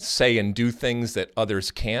can say and do things that others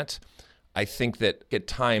can't. I think that at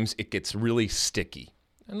times it gets really sticky.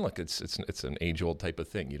 And look, it's an age-old type of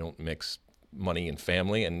thing. You don't mix money and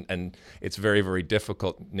family, and it's very, very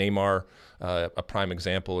difficult. Neymar, a prime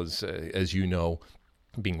example, is, as you know,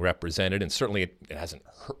 being represented, and certainly it hasn't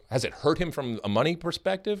has it hurt him from a money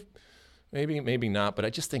perspective? Maybe not, but I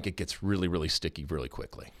just think it gets really, really sticky really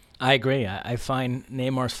quickly. I agree. I find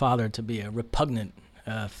Neymar's father to be a repugnant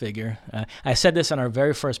figure. I said this on our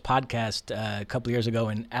very first podcast a couple of years ago,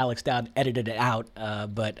 and Alex Dowd edited it out,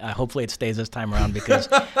 but hopefully it stays this time around, because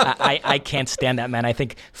I can't stand that man. I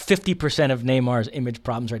think 50% of Neymar's image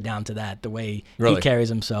problems are down to that, the way he carries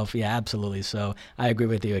himself. Yeah, absolutely. So I agree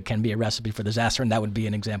with you. It can be a recipe for disaster, and that would be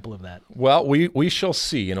an example of that. Well, we shall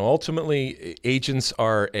see. Ultimately, agents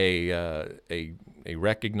are a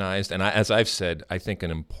recognized, and as I've said, I think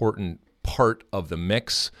an important part of the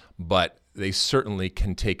mix, but they certainly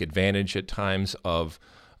can take advantage at times of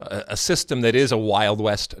a system that is a Wild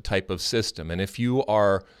West type of system. And if you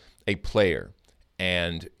are a player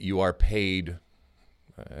and you are paid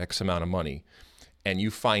X amount of money, and you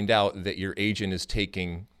find out that your agent is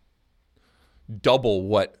taking double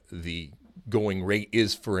what the going rate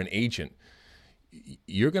is for an agent,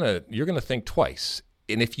 you're gonna think twice.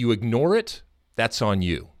 And if you ignore it, that's on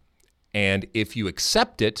you. And if you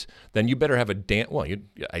accept it, then you better have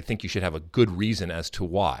I think you should have a good reason as to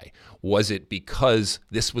why. Was it because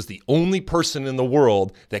this was the only person in the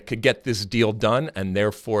world that could get this deal done, and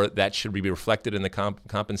therefore that should be reflected in the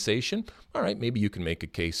compensation? All right, maybe you can make a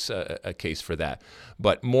case for that.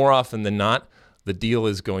 But more often than not, the deal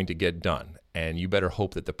is going to get done. And you better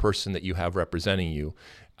hope that the person that you have representing you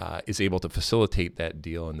is able to facilitate that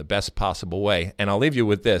deal in the best possible way. And I'll leave you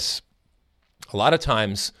with this. A lot of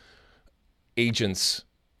times, agents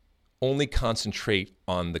only concentrate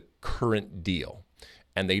on the current deal,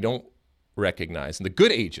 and they don't recognize, and the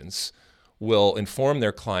good agents will inform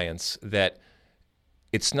their clients that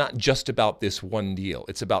it's not just about this one deal.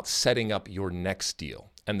 It's about setting up your next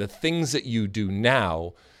deal. And the things that you do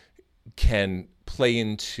now can play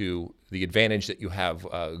into the advantage that you have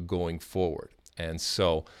going forward. And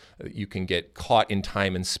so you can get caught in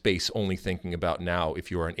time and space only thinking about now if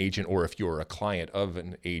you're an agent or if you're a client of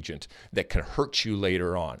an agent that can hurt you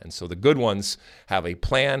later on. And so the good ones have a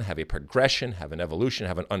plan, have a progression, have an evolution,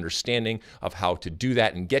 have an understanding of how to do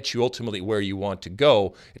that and get you ultimately where you want to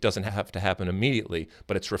go. It doesn't have to happen immediately,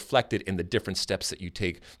 but it's reflected in the different steps that you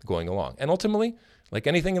take going along. And ultimately, like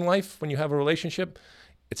anything in life, when you have a relationship,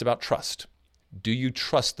 it's about trust. Do you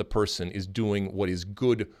trust the person is doing what is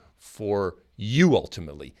good for you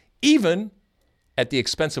ultimately, even at the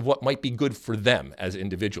expense of what might be good for them as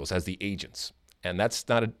individuals, as the agents? And that's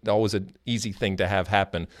not always an easy thing to have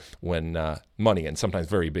happen when money, and sometimes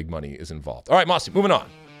very big money, is involved. All right, Mossy, moving on.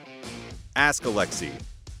 Ask Alexi.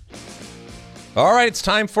 All right, it's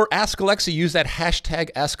time for Ask Alexi. Use that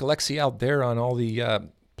hashtag Ask Alexi out there on all the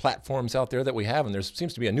platforms out there that we have, and there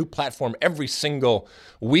seems to be a new platform every single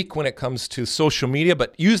week when it comes to social media,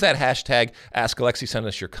 but use that hashtag Ask Alexi. Send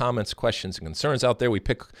us your comments, questions, and concerns out there. We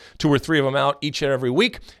pick 2 or 3 of them out each and every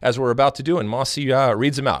week, as we're about to do, and Mossy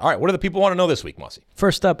reads them out. All right, what do the people want to know this week, Mossy?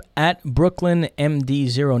 First up, at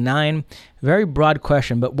BrooklynMD09, very broad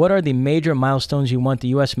question, but what are the major milestones you want the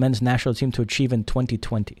U.S. men's national team to achieve in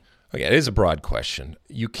 2020? Okay, it is a broad question.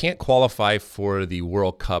 You can't qualify for the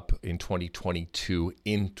World Cup in 2022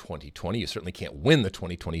 in 2020. You certainly can't win the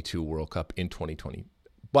 2022 World Cup in 2020.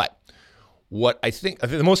 But what I think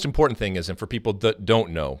the most important thing is, and for people that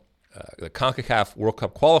don't know, the CONCACAF World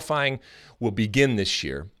Cup qualifying will begin this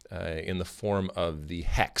year in the form of the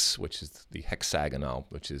Hex, which is the hexagonal,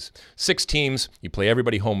 which is 6 teams. You play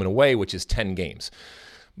everybody home and away, which is 10 games.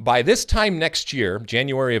 By this time next year,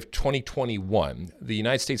 January of 2021, the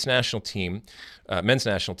United States national team, men's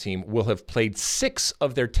national team, will have played 6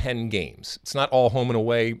 of their 10 games. It's not all home and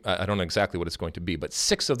away. I don't know exactly what it's going to be, but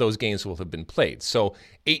 6 of those games will have been played. So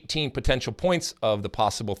 18 potential points of the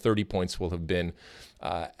possible 30 points will have been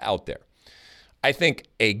out there. I think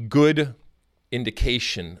a good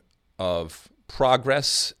indication of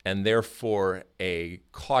progress and therefore a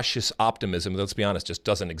cautious optimism, let's be honest, just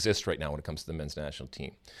doesn't exist right now when it comes to the men's national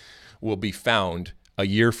team, will be found a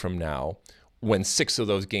year from now when 6 of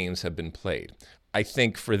those games have been played. I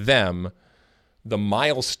think for them, the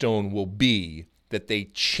milestone will be that they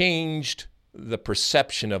changed the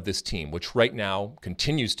perception of this team, which right now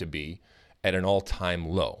continues to be at an all-time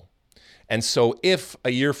low. And so if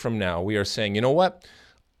a year from now we are saying, you know what,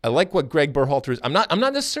 I like what Greg Berhalter is. I'm not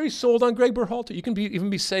necessarily sold on Greg Berhalter. You can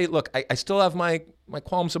even say, look, I still have my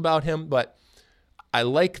qualms about him, but I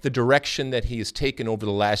like the direction that he has taken over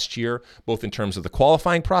the last year, both in terms of the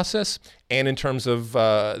qualifying process and in terms of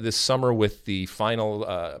this summer with the final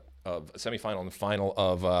of semifinal and the final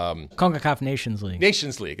of CONCACAF Nations League.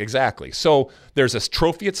 Nations League, exactly. So there's a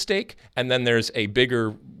trophy at stake, and then there's a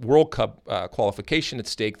bigger World Cup qualification at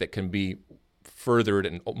stake that can be furthered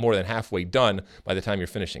and more than halfway done by the time you're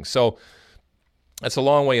finishing. So that's a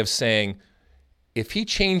long way of saying if he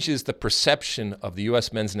changes the perception of the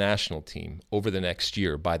U.S. men's national team over the next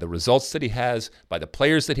year by the results that he has, by the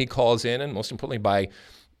players that he calls in, and most importantly by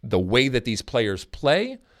the way that these players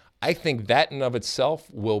play, I think that in of itself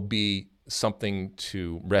will be something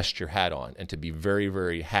to rest your hat on and to be very,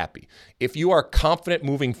 very happy. If you are confident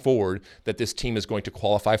moving forward that this team is going to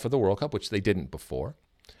qualify for the World Cup, which they didn't before,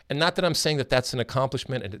 and not that I'm saying that that's an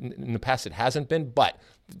accomplishment, and in the past it hasn't been, but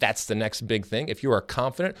that's the next big thing. If you are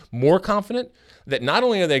confident, more confident, that not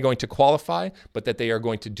only are they going to qualify, but that they are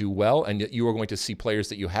going to do well, and that you are going to see players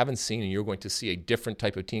that you haven't seen, and you're going to see a different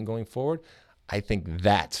type of team going forward, I think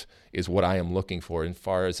that is what I am looking for as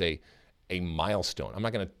far as a milestone. I'm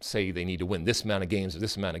not going to say they need to win this amount of games or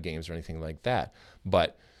this amount of games or anything like that,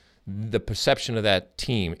 but the perception of that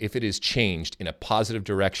team, if it is changed in a positive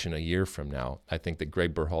direction a year from now, I think that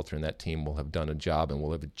Greg Berhalter and that team will have done a job and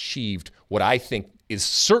will have achieved what I think is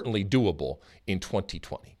certainly doable in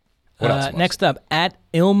 2020. What else, next up, at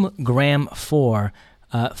IlmGram4,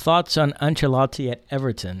 thoughts on Ancelotti at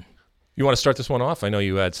Everton? You want to start this one off? I know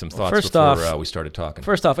you had some thoughts we started talking.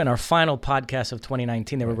 First off, in our final podcast of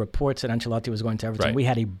 2019, there were reports that Ancelotti was going to Everton. Right. We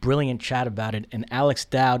had a brilliant chat about it, and Alex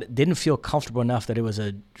Dowd didn't feel comfortable enough that it was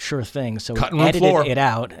a sure thing, so he edited it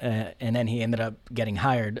out, and then he ended up getting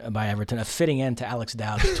hired by Everton, a fitting end to Alex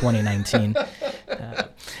Dowd's 2019.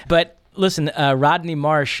 But listen, Rodney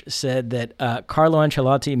Marsh said that Carlo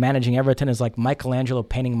Ancelotti managing Everton is like Michelangelo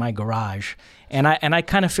painting my garage. And I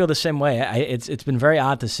kind of feel the same way. It's been very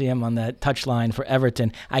odd to see him on the touchline for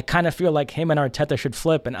Everton. I kind of feel like him and Arteta should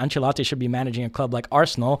flip, and Ancelotti should be managing a club like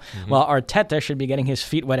Arsenal, while Arteta should be getting his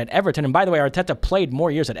feet wet at Everton. And by the way, Arteta played more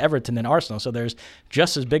years at Everton than Arsenal, so there's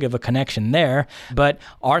just as big of a connection there. But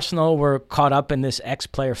Arsenal were caught up in this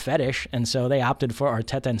ex-player fetish, and so they opted for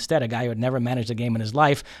Arteta instead, a guy who had never managed a game in his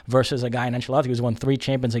life, versus a guy in Ancelotti who's won 3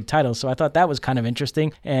 Champions League titles. So I thought that was kind of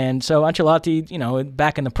interesting. And so Ancelotti,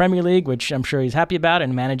 back in the Premier League, which I'm sure he's happy about,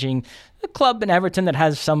 and managing a club in Everton that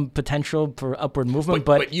has some potential for upward movement.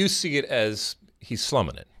 But you see it as he's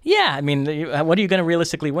slumming it. Yeah, I mean, what are you going to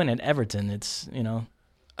realistically win at Everton? It's,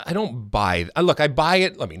 I don't buy it. Look, I buy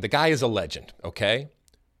it. I mean, the guy is a legend, okay?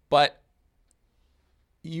 But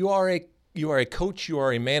you are a coach, you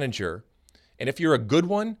are a manager, and if you're a good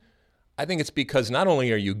one, I think it's because not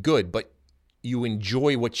only are you good, but you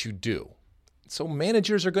enjoy what you do. So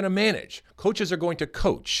managers are going to manage. Coaches are going to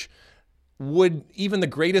coach. Would even the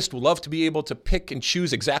greatest love to be able to pick and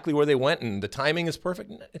choose exactly where they went and the timing is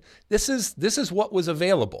perfect? This is what was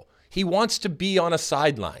available. He wants to be on a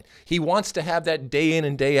sideline. He wants to have that day in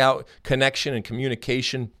and day out connection and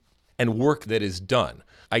communication and work that is done.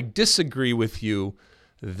 I disagree with you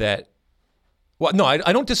that,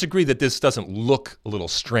 I don't disagree that this doesn't look a little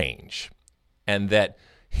strange and that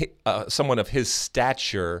someone of his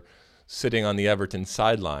stature sitting on the Everton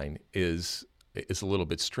sideline is a little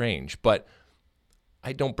bit strange, but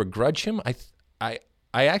I don't begrudge him. I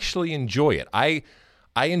actually enjoy it. I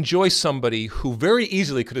enjoy somebody who very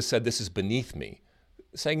easily could have said, this is beneath me,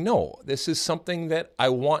 saying, no, this is something that I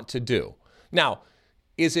want to do. Now,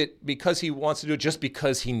 is it because he wants to do it just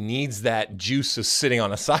because he needs that juice of sitting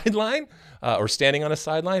on a sideline or standing on a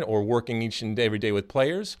sideline or working each and every day with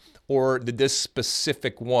players? Or did this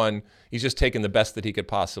specific one, he's just taking the best that he could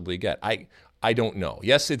possibly get? I don't know.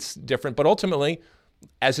 Yes, it's different, but ultimately,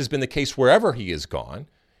 as has been the case wherever he has gone,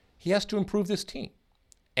 he has to improve this team.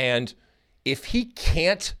 And if he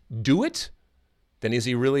can't do it, then is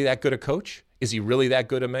he really that good a coach? Is he really that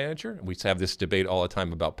good a manager? We have this debate all the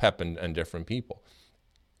time about Pep and different people.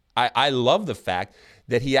 I love the fact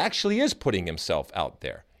that he actually is putting himself out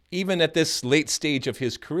there, even at this late stage of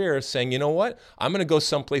his career, saying, you know what, I'm going to go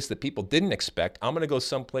someplace that people didn't expect. I'm going to go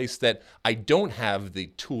someplace that I don't have the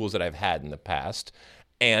tools that I've had in the past.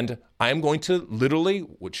 And I'm going to literally,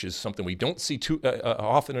 which is something we don't see too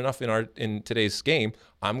often enough in today's game,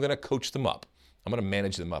 I'm going to coach them up. I'm going to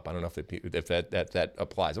manage them up. I don't know if that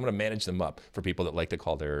applies. I'm going to manage them up for people that like to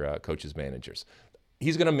call their coaches managers.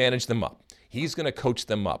 He's going to manage them up. He's going to coach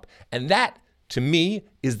them up. And that, to me,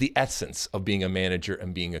 is the essence of being a manager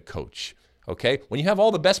and being a coach. Okay? When you have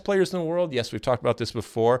all the best players in the world, yes, we've talked about this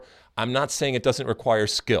before. I'm not saying it doesn't require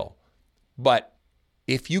skill. But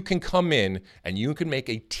if you can come in and you can make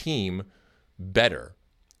a team better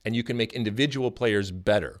and you can make individual players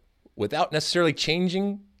better without necessarily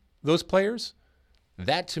changing those players,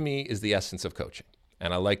 that to me is the essence of coaching.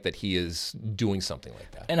 And I like that he is doing something like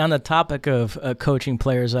that. And on the topic of coaching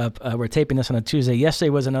players up, we're taping this on a Tuesday. Yesterday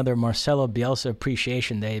was another Marcelo Bielsa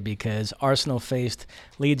Appreciation Day because Arsenal faced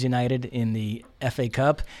Leeds United in the FA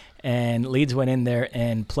Cup. And Leeds went in there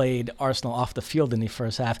and played Arsenal off the field in the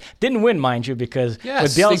first half. Didn't win, mind you, because with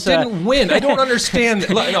Bielsa... they didn't win. I don't understand.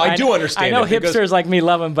 No, I do understand. I know hipsters like me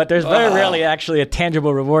love him, but there's very rarely actually a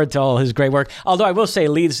tangible reward to all his great work. Although I will say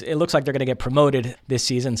Leeds, it looks like they're going to get promoted this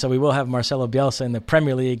season, so we will have Marcelo Bielsa in the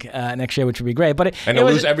Premier League next year, which would be great. But they'll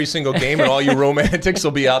lose every single game, and all you romantics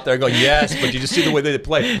will be out there going, yes, but you just see the way they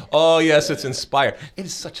play. Oh, yes, it's inspired. It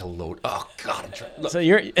is such a load. Oh, God. So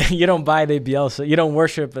you don't buy the Bielsa. You don't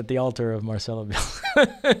worship at the altar of Marcelo Bielsa.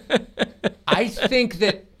 I think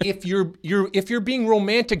that if you're being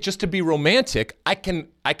romantic just to be romantic, I can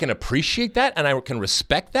appreciate that and I can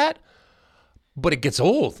respect that, but it gets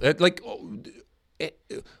old.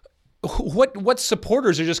 What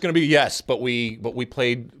supporters are just going to be? Yes, but we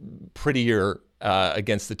played prettier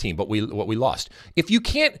against the team, but we lost. If you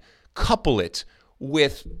can't couple it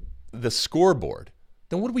with the scoreboard,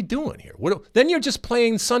 then what are we doing here? Then you're just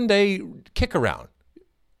playing Sunday kick around.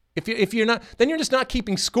 If you're not, then you're just not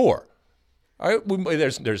keeping score. All right,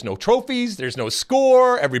 there's no trophies, there's no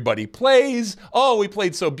score, everybody plays. Oh, we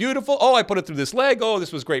played so beautiful. Oh, I put it through this leg. Oh,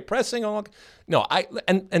 this was great pressing. Oh, no,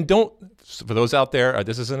 and don't, for those out there,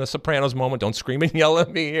 this isn't a Sopranos moment. Don't scream and yell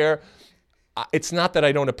at me here. It's not that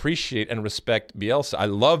I don't appreciate and respect Bielsa. I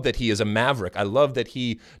love that he is a maverick. I love that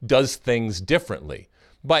he does things differently.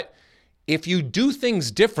 But if you do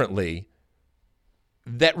things differently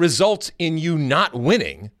that results in you not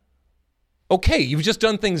winning, okay, you've just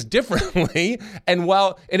done things differently. And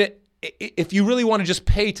if you really want to just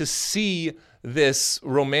pay to see this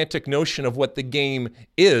romantic notion of what the game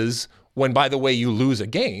is, when, by the way, you lose a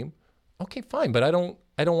game, okay, fine. But I don't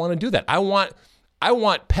want to do that. I want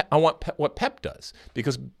what Pep does,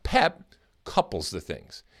 because Pep couples the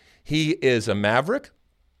things. He is a maverick.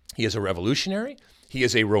 He is a revolutionary. He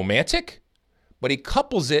is a romantic, but he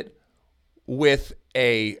couples it with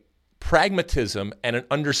a pragmatism and an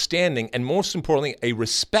understanding, and most importantly, a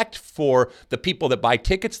respect for the people that buy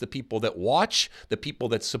tickets, the people that watch, the people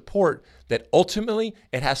that support, that ultimately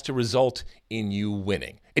it has to result in you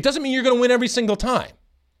winning. It doesn't mean you're going to win every single time,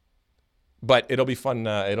 but it'll be fun.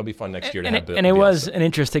 It'll be fun next year to have Bielsa. And it was an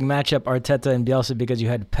interesting matchup, Arteta and Bielsa, because you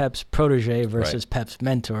had Pep's protege versus Pep's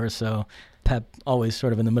mentor. So Pep always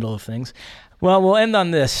sort of in the middle of things. Well, we'll end on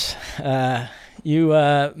this. You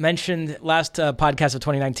mentioned last podcast of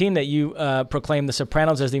 2019 that you proclaimed The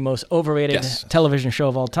Sopranos as the most overrated television show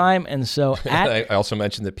of all time. And so I also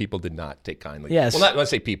mentioned that people did not take kindly. Yes. Well,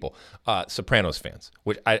 let's say people. Sopranos fans,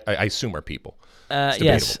 which I assume are people. It's debatable,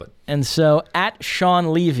 yes. But. And so at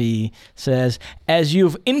Sean Levy says, as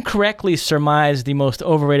you've incorrectly surmised the most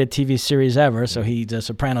overrated TV series ever, so he's a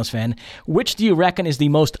Sopranos fan, which do you reckon is the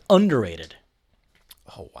most underrated?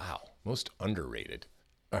 Oh, wow. Most underrated.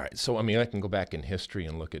 All right, so I can go back in history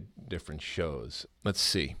and look at different shows. Let's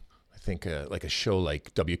see. I think like a show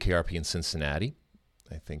like WKRP in Cincinnati,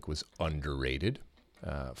 I think was underrated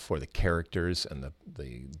for the characters and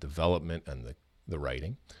the development and the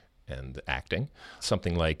writing and the acting.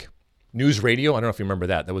 Something like News Radio, I don't know if you remember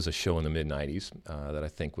that. That was a show in the mid-'90s that I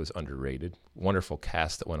think was underrated. Wonderful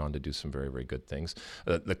cast that went on to do some very, very good things.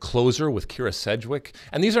 The Closer with Kira Sedgwick.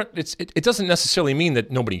 And these aren't. It doesn't necessarily mean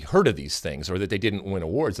that nobody heard of these things or that they didn't win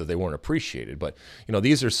awards, that they weren't appreciated. But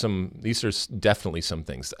these are definitely some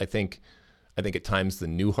things. I think at times the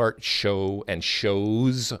Newhart show and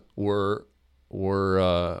shows were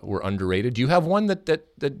underrated. Do you have one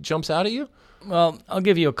that jumps out at you? Well, I'll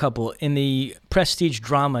give you a couple. In the prestige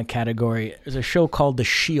drama category, there's a show called The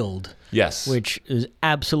Shield. Yes. Which is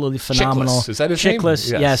absolutely phenomenal. Chickless. Is that his name?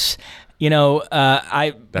 Chickless, yes.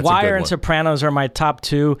 Wire and Sopranos are my top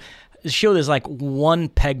two. The Shield is like one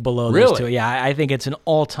peg below those two. Yeah, I think it's an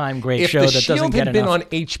all-time great show that doesn't get enough. If The Shield had been on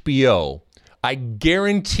HBO, I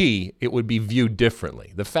guarantee it would be viewed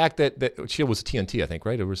differently. The fact that Shield was TNT, I think,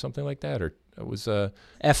 right? It was something like that, or it was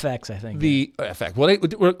FX, I think. FX.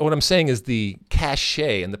 What I'm saying is the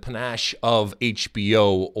cachet and the panache of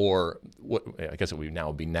HBO, or what I guess it would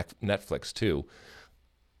now be Netflix too.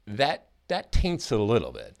 That taints it a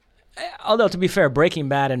little bit. Although, to be fair, Breaking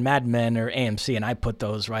Bad and Mad Men are AMC, and I put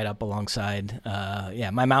those right up alongside.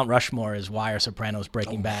 My Mount Rushmore is Wire, Sopranos,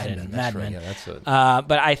 Breaking Bad, and Mad Men. Yeah,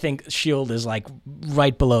 but I think S.H.I.E.L.D. is like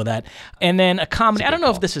right below that. And then a comedy. I don't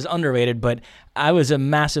know if this is underrated, but I was a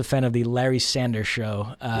massive fan of the Larry Sanders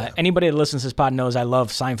Show. Anybody that listens to this pod knows I love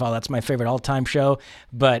Seinfeld. That's my favorite all-time show.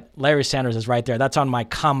 But Larry Sanders is right there. That's on my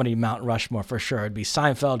comedy Mount Rushmore for sure. It'd be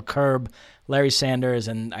Seinfeld, Curb, Larry Sanders,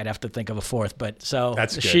 and I'd have to think of a fourth. But so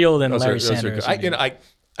that's S.H.I.E.L.D. and Larry Sanders.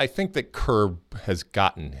 I think that Curb has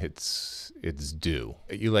gotten its due.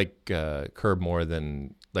 You like Curb more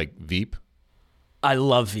than like Veep? I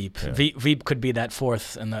love Veep. Yeah. Veep could be that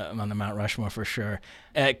fourth on the Mount Rushmore for sure.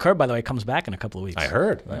 Curb, by the way, comes back in a couple of weeks. I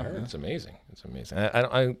heard. It's amazing.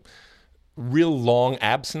 I real long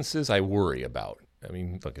absences I worry about. I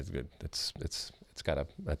mean, look, it's good. It's got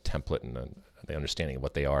a template and the understanding of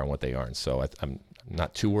what they are and what they aren't. So I'm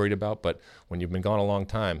not too worried about. But when you've been gone a long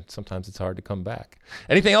time, sometimes it's hard to come back.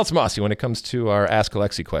 Anything else, Mossy, when it comes to our Ask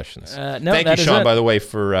Alexi questions? No, thank you, Sean, by the way,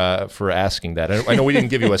 for asking that. I know we didn't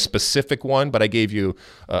give you a specific one, but I gave you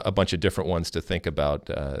a bunch of different ones to think about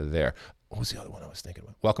there. What was the other one I was thinking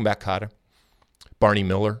about? Welcome Back, Kotter. Barney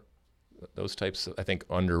Miller. Those types, I think,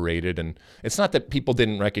 underrated. And it's not that people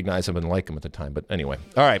didn't recognize him and like him at the time. But anyway.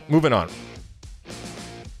 All right, moving on.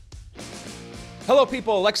 Hello,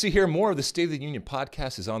 people. Alexi here. More of the State of the Union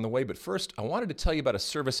podcast is on the way. But first, I wanted to tell you about a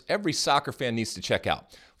service every soccer fan needs to check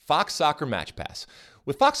out. Fox Soccer Match Pass.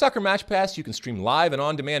 With Fox Soccer Match Pass, you can stream live and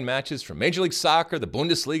on-demand matches from Major League Soccer, the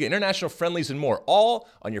Bundesliga, international friendlies, and more, all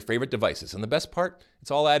on your favorite devices. And the best part, it's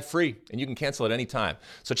all ad-free, and you can cancel at any time.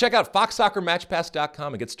 So check out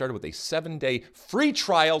foxsoccermatchpass.com and get started with a 7-day free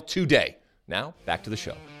trial today. Now, back to the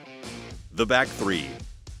show. The Back Three.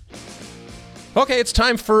 Okay, it's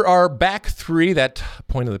time for our Back Three, that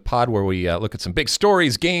point of the pod where we look at some big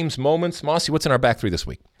stories, games, moments. Mossy, what's in our Back Three this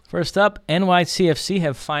week? First up, NYCFC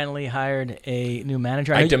have finally hired a new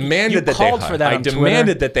manager. I demanded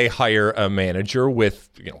that they hire a manager with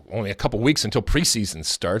only a couple weeks until preseason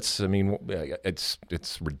starts. I mean, it's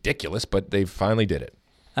ridiculous, but they finally did it.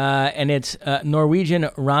 And it's Norwegian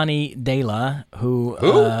Ronny Deila, who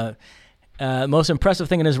most impressive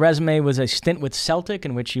thing in his resume was a stint with Celtic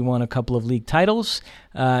in which he won a couple of league titles.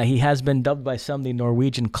 He has been dubbed by some the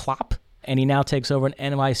Norwegian Klopp. And he now takes over an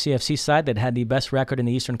NYCFC side that had the best record in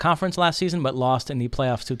the Eastern Conference last season, but lost in the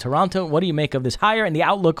playoffs to Toronto. What do you make of this hire and the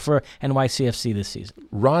outlook for NYCFC this season?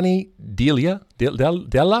 Ronny Deila?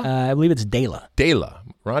 I believe it's Deila.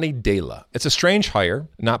 Ronny Deila. It's a strange hire,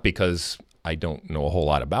 not because I don't know a whole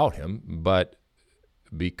lot about him, but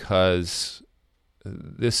because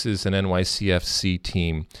this is an NYCFC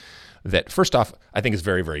team that, first off, I think is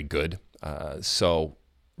very, very good. So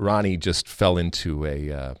Ronny just fell into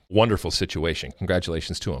a wonderful situation.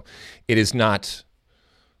 Congratulations to him. It is not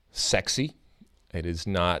sexy. It is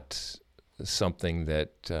not something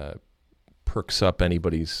that perks up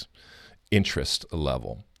anybody's interest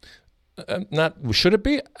level. Should it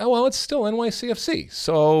be? Well, it's still NYCFC.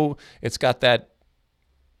 So it's got that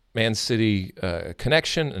Man City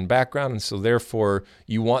connection and background, and so therefore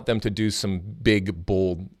you want them to do some big,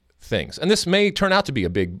 bold things. And this may turn out to be a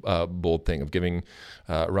big, bold thing of giving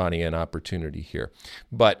Ronny an opportunity here.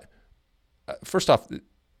 But first off,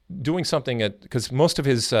 doing something because most of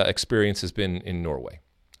his experience has been in Norway,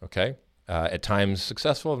 okay? At times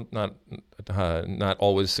successful, not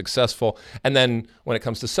always successful. And then when it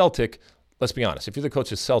comes to Celtic, let's be honest, if you're the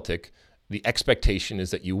coach of Celtic, the expectation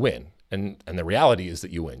is that you win. And the reality is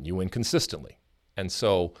that you win. You win consistently. And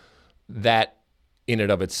so that in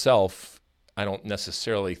and of itself, I don't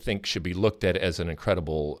necessarily think should be looked at as an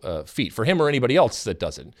incredible feat for him or anybody else that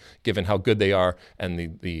does it, given how good they are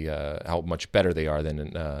and the how much better they are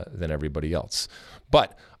than everybody else.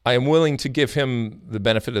 But I am willing to give him the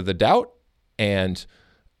benefit of the doubt, and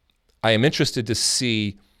I am interested to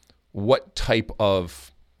see what type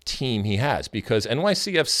of team he has, because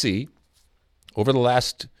NYCFC over the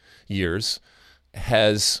last years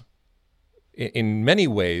has, in many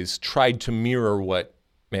ways, tried to mirror what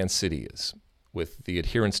Man City is, with the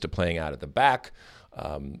adherence to playing out at the back.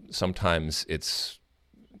 Sometimes it's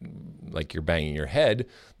like you're banging your head,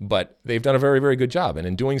 but they've done a very, very good job. And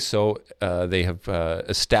in doing so, they have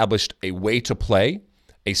established a way to play,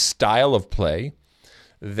 a style of play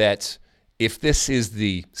that if this is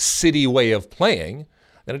the City way of playing,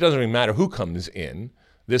 then it doesn't really matter who comes in.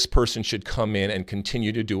 This person should come in and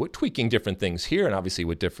continue to do it, tweaking different things here and obviously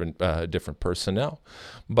with different personnel.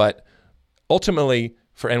 But ultimately,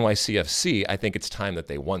 for NYCFC, I think it's time that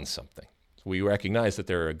they won something. We recognize that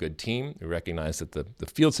they're a good team. We recognize that the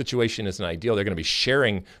field situation isn't ideal. They're going to be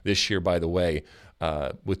sharing this year, by the way,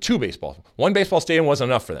 with two baseballs. One baseball stadium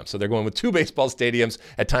wasn't enough for them, so they're going with two baseball stadiums.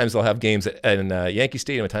 At times they'll have games at Yankee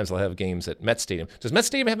Stadium. At times they'll have games at Met Stadium. Does Met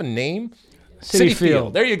Stadium have a name? City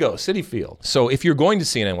Field. There you go, City Field. So if you're going to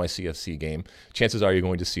see an NYCFC game, chances are you're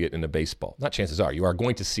going to see it in a baseball. Not chances are, you are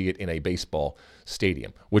going to see it in a baseball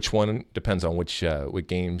stadium. Which one depends on which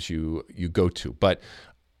games you go to. But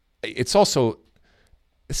it's also,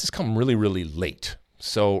 this has come really, really late.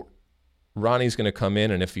 So Ronnie's going to come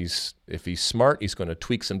in, and if he's smart, he's going to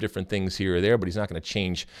tweak some different things here or there, but he's not going to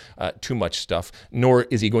change too much stuff, nor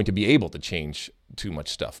is he going to be able to change too much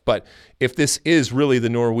stuff. But if this is really the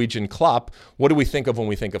Norwegian Klopp, what do we think of when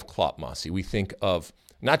we think of Klopp, Mossy? We think of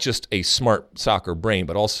not just a smart soccer brain,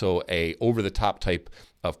 but also a over-the-top type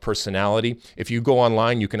of personality. If you go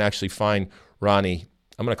online, you can actually find Ronnie,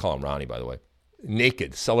 I'm going to call him Ronnie, by the way,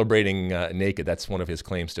 naked, celebrating naked. That's one of his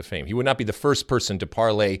claims to fame. He would not be the first person to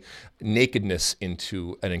parlay nakedness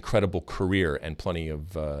into an incredible career and plenty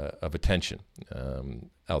of attention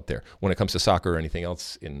out there when it comes to soccer or anything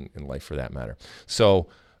else in life for that matter. So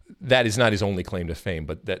that is not his only claim to fame,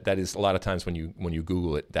 but that is a lot of times when you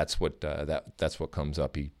Google it, that's what comes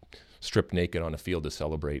up. He stripped naked on a field to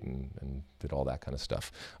celebrate and did all that kind of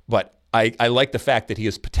stuff. But I like the fact that he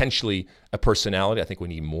is potentially a personality. I think we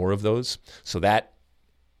need more of those. So that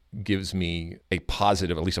gives me a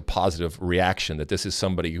positive, at least a positive reaction that this is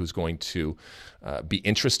somebody who's going to be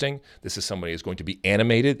interesting. This is somebody who's going to be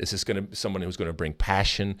animated. This is going to someone who's going to bring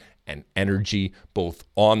passion and energy both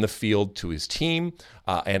on the field to his team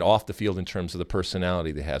and off the field in terms of the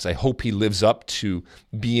personality that he has. I hope he lives up to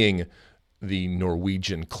being the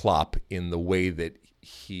Norwegian Klopp in the way that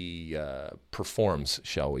he performs,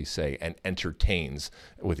 shall we say, and entertains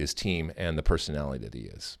with his team and the personality that he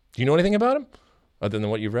is. Do you know anything about him other than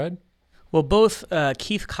what you've read? Well, both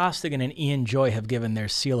Keith Costigan and Ian Joy have given their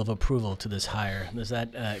seal of approval to this hire. Does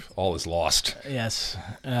that all is lost? Yes.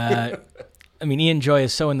 I mean, Ian Joy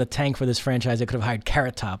is so in the tank for this franchise, they could have hired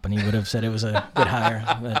Carrot Top, and he would have said it was a good hire.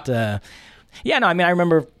 But I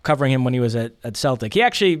remember covering him when he was at Celtic. He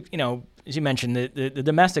actually, as you mentioned, the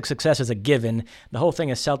domestic success is a given. The whole thing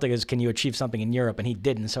is Celtic is, can you achieve something in Europe? And he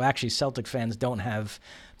didn't. So actually, Celtic fans don't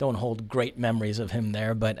hold great memories of him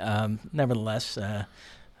there. But nevertheless,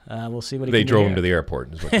 we'll see what he can do. They drove here. him to the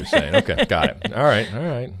airport, is what you're saying. Okay, got it. All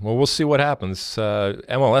right. Well, we'll see what happens.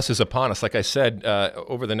 MLS is upon us. Like I said,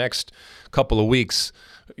 over the next couple of weeks,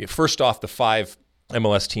 first off, the 5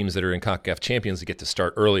 MLS teams that are in CONCACAF Champions to get to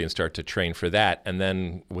start early and start to train for that. And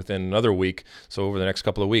then within another week, so over the next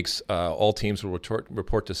couple of weeks, all teams will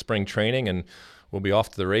report to spring training, and we'll be off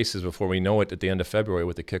to the races before we know it at the end of February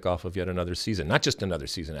with the kickoff of yet another season. Not just another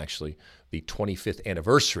season, actually, the 25th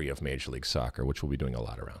anniversary of Major League Soccer, which we'll be doing a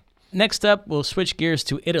lot around. Next up, we'll switch gears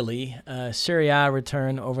to Italy. Serie A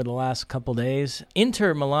return over the last couple days.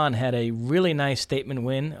 Inter Milan had a really nice statement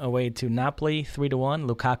win away to Napoli, 3-1.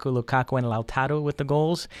 Lukaku, and Lautaro with the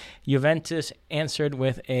goals. Juventus answered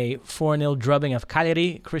with a 4-0 drubbing of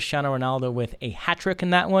Cagliari. Cristiano Ronaldo with a hat-trick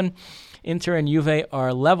in that one. Inter and Juve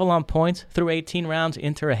are level on points through 18 rounds.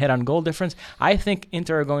 Inter ahead on goal difference. I think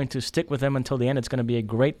Inter are going to stick with them until the end. It's going to be a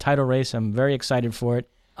great title race. I'm very excited for it.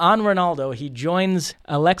 On Ronaldo, he joins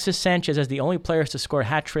Alexis Sanchez as the only players to score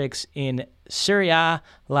hat tricks in Serie A,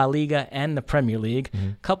 La Liga, and the Premier League.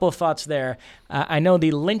 Couple of thoughts there. I know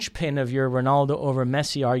the linchpin of your Ronaldo over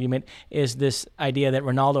Messi argument is this idea that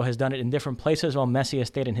Ronaldo has done it in different places while Messi has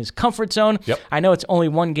stayed in his comfort zone. Yep. I know it's only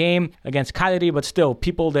one game against Cagliari, but still,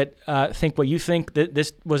 people that think what you think,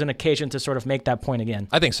 this was an occasion to sort of make that point again.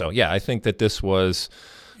 I think so, yeah. I think that this was,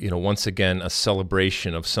 once again, a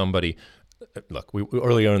celebration of somebody. Look,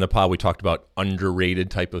 earlier in the pod, we talked about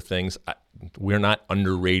underrated type of things. We're not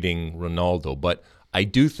underrating Ronaldo, but I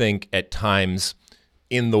do think at times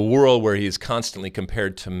in the world where he is constantly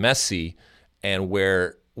compared to Messi, and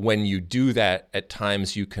where when you do that, at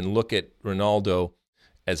times you can look at Ronaldo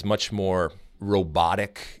as much more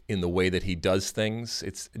robotic in the way that he does things.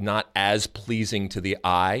 It's not as pleasing to the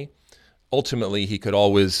eye. Ultimately, he could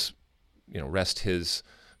always, rest his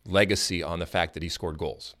legacy on the fact that he scored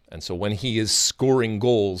goals. And so when he is scoring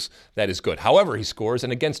goals, that is good. However he scores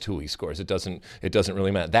and against who he scores, it doesn't really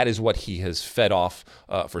matter. That is what he has fed off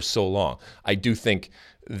for so long. I do think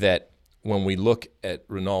that when we look at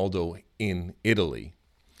Ronaldo in Italy,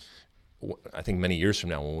 I think many years from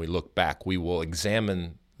now, when we look back, we will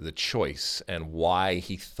examine the choice and why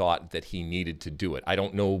he thought that he needed to do it. I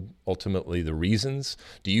don't know ultimately the reasons.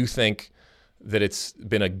 Do you think that it's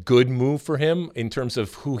been a good move for him in terms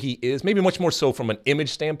of who he is, maybe much more so from an image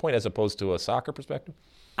standpoint as opposed to a soccer perspective?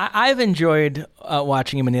 I've enjoyed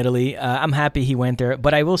watching him in Italy. I'm happy he went there.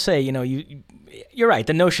 But I will say, you're right.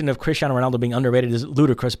 The notion of Cristiano Ronaldo being underrated is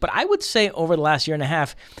ludicrous. But I would say over the last year and a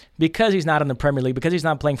half, because he's not in the Premier League, because he's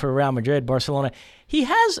not playing for Real Madrid, Barcelona, he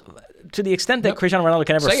has, to the extent that Cristiano Ronaldo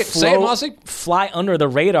can ever fly under the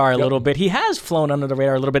radar a little bit, he has flown under the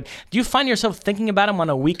radar a little bit. Do you find yourself thinking about him on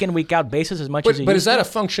a week-in, week-out basis as much as you used to? But is that a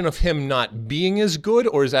function of him not being as good,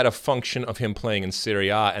 or is that a function of him playing in Serie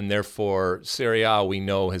A, and therefore Serie A, we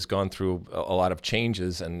know, has gone through a lot of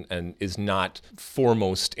changes and is not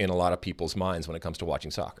foremost in a lot of people's minds when it comes to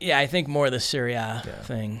watching soccer? Yeah, I think more the Serie A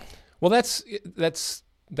thing. Well, that's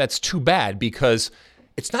too bad, because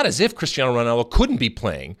it's not as if Cristiano Ronaldo couldn't be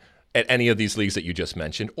playing at any of these leagues that you just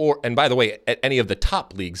mentioned, and by the way, at any of the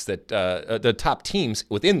top leagues that the top teams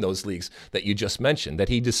within those leagues that you just mentioned, that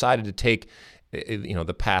he decided to take,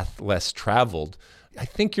 the path less traveled. I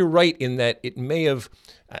think you're right in that it may have.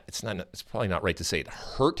 It's probably not right to say it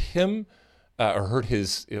hurt him or hurt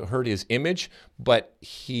his image, but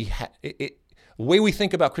the way we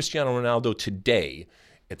think about Cristiano Ronaldo today,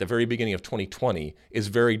 at the very beginning of 2020, is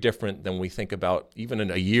very different than we think about even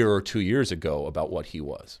a year or 2 years ago about what he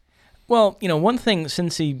was. Well, one thing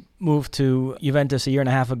since he moved to Juventus a year and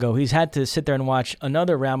a half ago, he's had to sit there and watch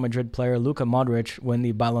another Real Madrid player, Luka Modric, win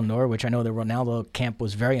the Ballon d'Or, which I know the Ronaldo camp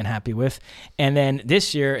was very unhappy with. And then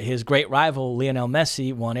this year, his great rival, Lionel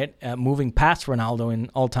Messi, won it, moving past Ronaldo in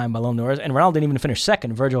all-time Ballon d'Ors. And Ronaldo didn't even finish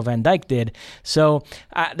second. Virgil van Dijk did. So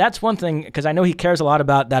that's one thing, because I know he cares a lot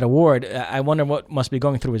about that award. I wonder what must be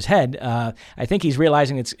going through his head. I think he's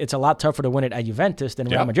realizing it's a lot tougher to win it at Juventus than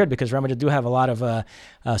Real Madrid, because Real Madrid do have a lot of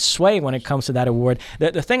sway when it comes to that award.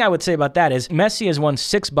 The thing I would say about that is Messi has won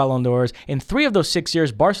 6 Ballon d'Ors. In 3 of those 6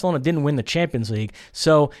 years, Barcelona didn't win the Champions League.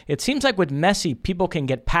 So it seems like with Messi, people can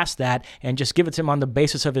get past that and just give it to him on the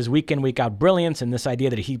basis of his week-in, week-out brilliance and this idea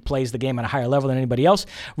that he plays the game at a higher level than anybody else.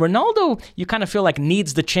 Ronaldo, you kind of feel like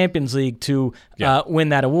needs the Champions League to win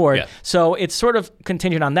that award. Yeah. So it's sort of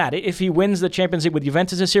contingent on that. If he wins the Champions League with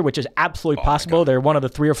Juventus this year, which is absolutely possible, they're one of the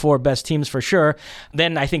 3 or 4 best teams for sure,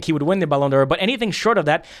 then I think he would win the Ballon d'Or. But anything short of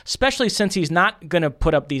that, especially since he's not going to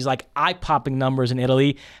put up these like eye-popping numbers in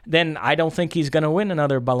Italy, then I don't think he's going to win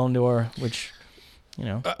another Ballon d'Or, which, you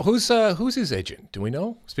know. Who's his agent? Do we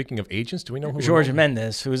know? Speaking of agents, do we know who? Jorge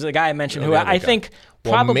Mendes, who's the guy I mentioned, who I think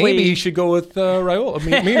probably... maybe he should go with Raul.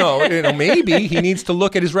 I mean, maybe he needs to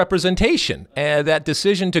look at his representation. And that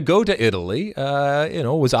decision to go to Italy,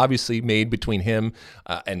 was obviously made between him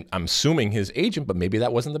and I'm assuming his agent, but maybe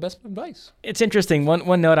that wasn't the best advice. It's interesting.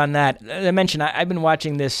 One note on that. As I mentioned, I've been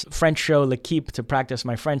watching this French show, L'Equipe, to practice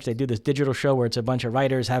my French. They do this digital show where it's a bunch of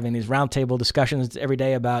writers having these roundtable discussions every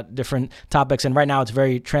day about different topics. And right now it's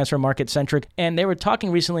very transfer market centric. And they were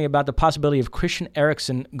talking recently about the possibility of Christian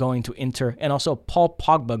Eriksen going to Inter and also Paul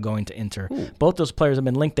Pogba going to Inter. Ooh. Both those players have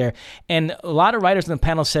been linked there. And a lot of writers in the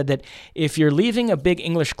panel said that if you're leaving a big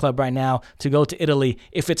English club right now to go to Italy,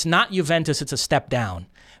 if it's not Juventus, it's a step down,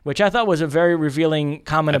 which I thought was a very revealing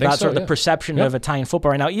comment about sort of the perception of Italian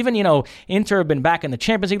football right now. Even, Inter have been back in the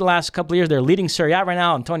Champions League the last couple of years. They're leading Serie A right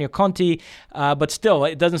now, Antonio Conte. But still,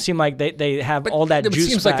 it doesn't seem like they have all that juice. It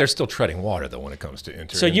seems like they're still treading water, though, when it comes to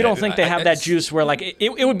Inter. So you don't think they have that juice where, like,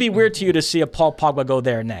 it would be weird to you to see a Paul Pogba go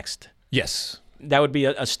there next? Yes. That would be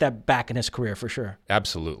a step back in his career for sure.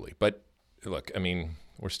 Absolutely. But, look, I mean,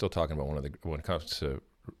 we're still talking about when it comes to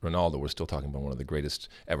Ronaldo, we're still talking about one of the greatest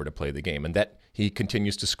ever to play the game. And that he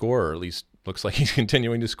continues to score, or at least looks like he's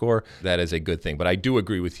continuing to score, that is a good thing. But I do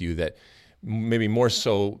agree with you that maybe more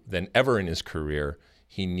so than ever in his career,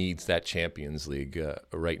 he needs that Champions League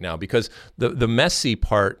right now. Because the Messi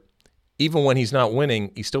part, even when he's not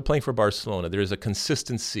winning, he's still playing for Barcelona. There is a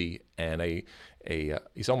consistency and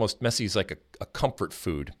he's almost, Messi's like a comfort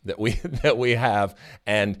food that we have,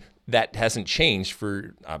 and that hasn't changed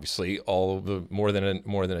for obviously all of the more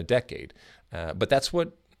than a decade. But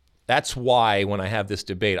that's why when I have this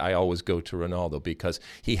debate, I always go to Ronaldo, because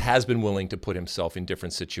he has been willing to put himself in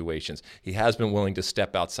different situations. He has been willing to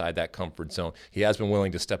step outside that comfort zone. He has been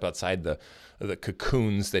willing to step outside the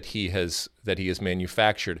cocoons that he has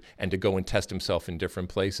manufactured and to go and test himself in different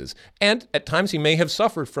places. And at times he may have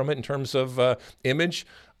suffered from it in terms of image.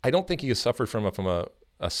 I don't think he has suffered from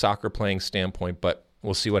a soccer playing standpoint, but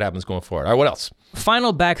we'll see what happens going forward. All right, what else?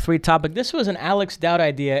 Final back 3 topic. This was an Alex Dowd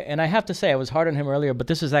idea, and I have to say I was hard on him earlier, but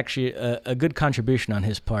this is actually a good contribution on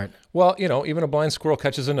his part. Well, even a blind squirrel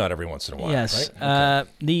catches a nut every once in a while, yes. Right? Okay.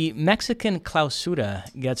 The Mexican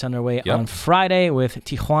Clausura gets underway on Friday with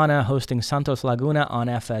Tijuana hosting Santos Laguna on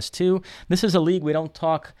FS2. This is a league we don't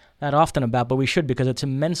talk that often about, but we should, because it's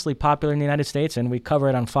immensely popular in the United States, and we cover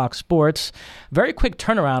it on Fox Sports. Very quick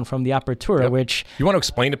turnaround from the Apertura, which... You want to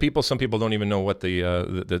explain to people? Some people don't even know what the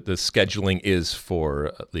scheduling is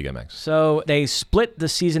for Liga MX. So they split the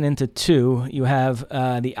season into 2. You have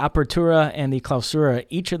the Apertura and the Clausura.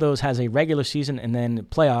 Each of those has a regular season and then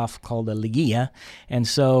playoff called the Liguilla. And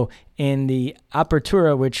so in the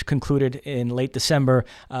Apertura, which concluded in late December,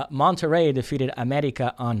 Monterrey defeated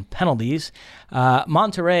America on penalties.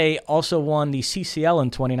 Monterrey also won the CCL in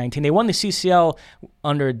 2019. They won the CCL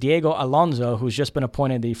under Diego Alonso, who's just been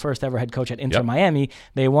appointed the first ever head coach at Inter Miami.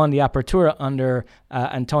 They won the Apertura under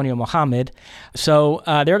Antonio Mohamed. So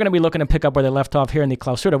they're going to be looking to pick up where they left off here in the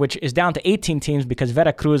Clausura, which is down to 18 teams because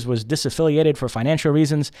Veracruz was disaffiliated for financial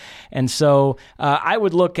reasons. And so I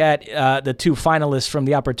would look at the 2 finalists from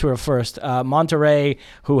the Apertura first. Monterrey,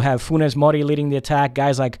 who have Funes Mori leading the attack,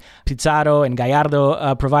 guys like Pizarro and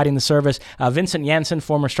Gallardo providing the service. Vincent Janssen,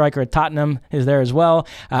 former striker at Tottenham, is there as well.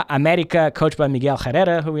 America, coached by Miguel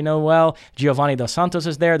Herrera, who we know well. Giovanni Dos Santos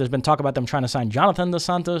is there. There's been talk about them trying to sign Jonathan Dos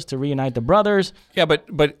Santos to reunite the brothers. Yeah,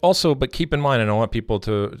 but keep in mind, and I want people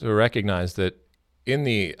to recognize that in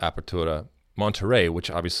the Apertura, Monterrey, which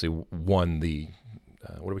obviously won the,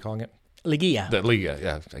 what are we calling it? Liguilla. The Liga,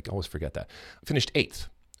 yeah, I always forget that. Finished 8th,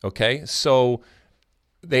 okay? So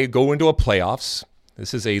they go into a playoffs.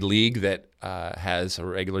 This is a league that has a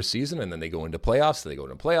regular season, and then they go into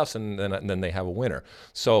playoffs, and then they have a winner.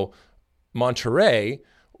 So Monterrey,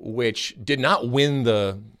 which did not win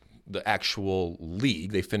the actual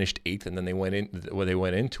league, they finished 8th, and then they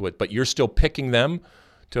went into it. But you're still picking them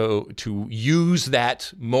to use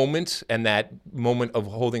that moment and that moment of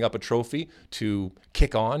holding up a trophy to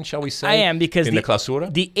kick on, shall we say? I am, because in the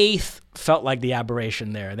Clausura? The 8th felt like the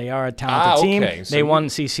aberration there. They are a talented team. Okay. So they won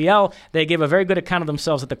CCL. They gave a very good account of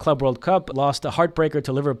themselves at the Club World Cup, lost a heartbreaker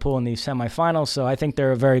to Liverpool in the semifinals, so I think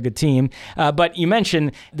they're a very good team. But you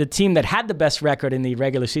mentioned the team that had the best record in the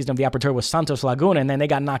regular season of the Apertura was Santos Laguna, and then they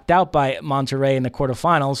got knocked out by Monterrey in the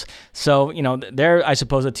quarterfinals. So, they're, I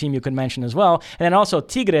suppose, a team you could mention as well. And then also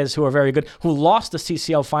Tigres, who are very good, who lost the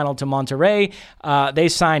CCL final to Monterrey. They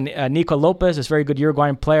signed Nico Lopez, this very good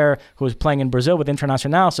Uruguayan player who was playing in Brazil with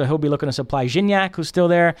Internacional, so he'll be looking to supply Gignac, who's still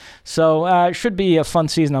there. So it should be a fun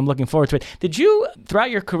season. I'm looking forward to it. Did you, throughout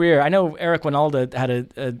your career, I know Eric Ronaldo had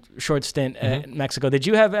a short stint in Mexico. Did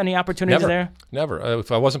you have any opportunities there? Never.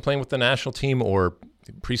 If I wasn't playing with the national team or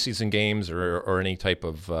preseason games or any type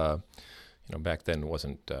of, back then it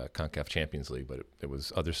wasn't CONCACAF Champions League, but it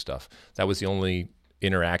was other stuff. That was the only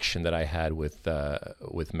interaction that I had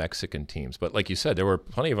with Mexican teams. But like you said, there were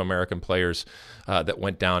plenty of American players that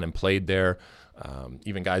went down and played there.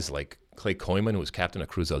 Even guys like Clay Koyman, who was captain of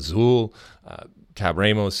Cruz Azul, Cab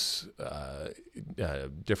Ramos,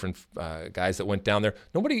 different guys that went down there.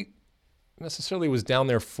 Nobody necessarily was down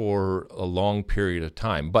there for a long period of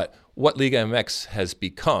time. But what Liga MX has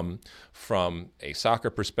become from a soccer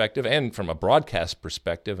perspective and from a broadcast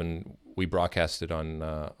perspective, and we broadcast it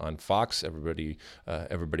on Fox. Everybody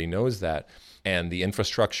knows that, and the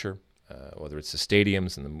infrastructure, whether it's the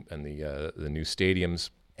stadiums and the new stadiums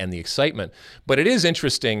and the excitement. But it is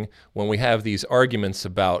interesting when we have these arguments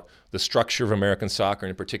about the structure of American soccer, and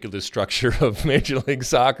in particular the structure of Major League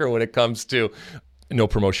Soccer when it comes to no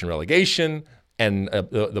promotion relegation and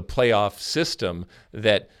the playoff system,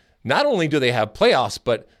 that not only do they have playoffs,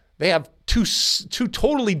 but they have two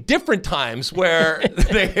totally different times where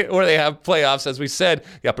they have playoffs. As we said,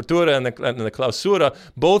 the Apertura and the Clausura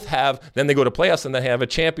both have, then they go to playoffs and they have a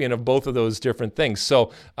champion of both of those different things.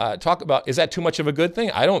 So talk about, is that too much of a good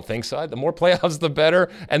thing? I don't think so. The more playoffs, the better,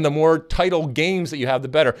 and the more title games that you have, the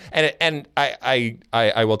better. And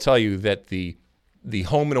I will tell you that the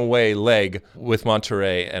home and away leg with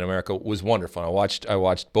Monterrey and America was wonderful. I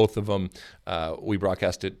watched both of them. We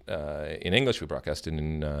broadcast it in English. We broadcast it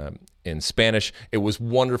in Spanish. It was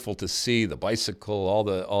wonderful to see the bicycle,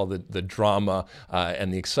 all the drama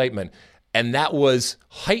and the excitement. And that was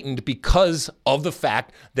heightened because of the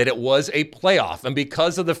fact that it was a playoff and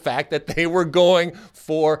because of the fact that they were going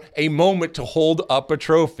for a moment to hold up a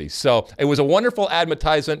trophy. So it was a wonderful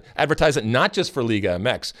advertisement not just for Liga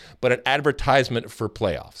MX, but an advertisement for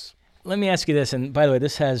playoffs. Let me ask you this, and by the way,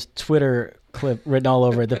 this has Twitter clip written all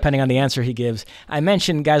over it, depending on the answer he gives. I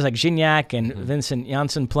mentioned guys like Gignac and Vincent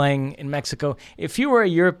Janssen playing in Mexico. If you were a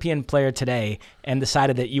European player today and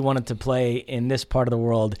decided that you wanted to play in this part of the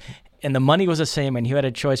world, and the money was the same, and you had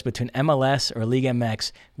a choice between MLS or Liga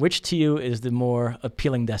MX, which to you is the more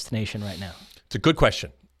appealing destination right now? It's a good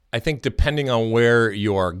question. I think depending on where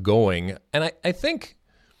you are going, and I think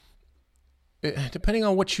depending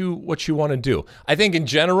on what you want to do. I think in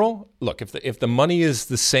general, look, if the money is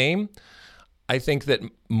the same, I think that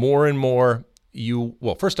more and more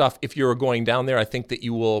first off, if you're going down there, I think that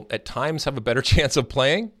you will at times have a better chance of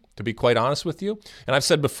playing, to be quite honest with you. And I've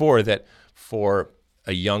said before that for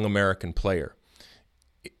a young American player,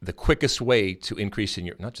 the quickest way to increase in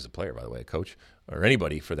your, not just a player, by the way, a coach, or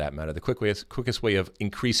anybody for that matter, the quickest way of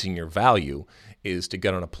increasing your value is to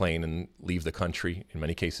get on a plane and leave the country. In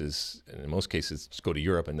many cases, and in most cases, just go to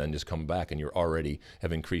Europe and then just come back and you're already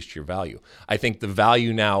have increased your value. I think the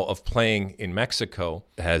value now of playing in Mexico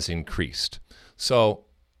has increased. So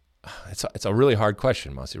it's a really hard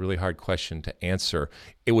question, Mossy, a really hard question to answer.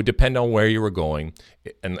 It would depend on where you were going,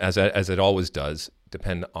 and as it always does,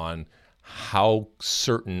 depend on how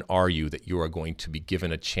certain are you that you are going to be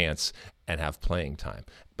given a chance and have playing time.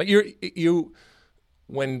 But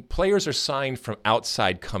when players are signed from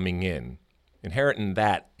outside coming in, inherent in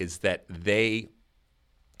that is that they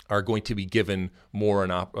are going to be given more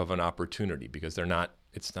of an opportunity because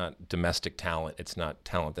it's not domestic talent, it's not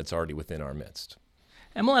talent that's already within our midst.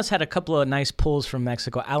 MLS had a couple of nice pulls from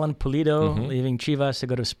Mexico. Alan Pulido leaving Chivas to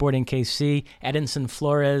go to Sporting KC. Edinson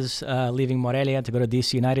Flores leaving Morelia to go to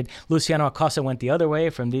DC United. Luciano Acosta went the other way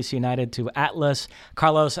from DC United to Atlas.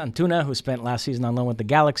 Carlos Antuna, who spent last season on loan with the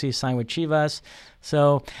Galaxy, signed with Chivas.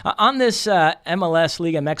 So on this MLS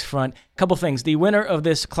Liga MX front, a couple things. The winner of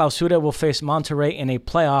this Clausura will face Monterrey in a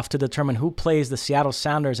playoff to determine who plays the Seattle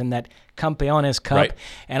Sounders in that Campeones Cup. Right.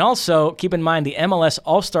 And also, keep in mind, the MLS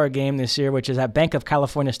All-Star game this year, which is at Bank of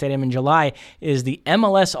California Stadium in July, is the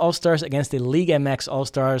MLS All-Stars against the Liga MX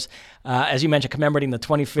All-Stars, as you mentioned, commemorating the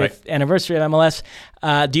 25th anniversary of MLS.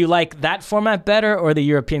 Do you like that format better or the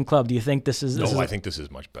European club? Do you think this is... I think this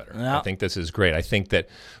is much better. I think this is great. I think that,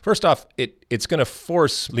 first off, it's going to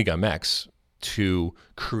force Liga MX to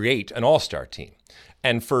create an all-star team.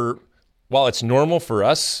 And while it's normal for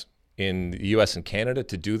us in the U.S. and Canada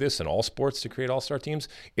to do this in all sports to create all-star teams,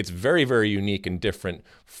 it's very, very unique and different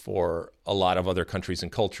for a lot of other countries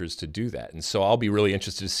and cultures to do that. And so I'll be really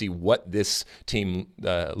interested to see what this team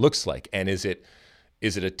looks like. And is it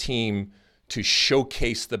a team to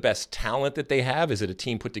showcase the best talent that they have? Is it a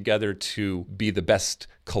team put together to be the best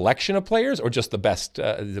collection of players, or just the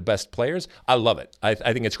best players? I love it. I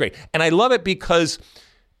think it's great. And I love it because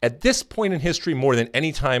at this point in history, more than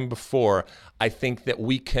any time before, I think that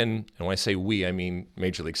we can, and when I say we, I mean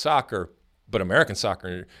Major League Soccer, but American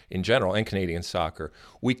soccer in general and Canadian soccer,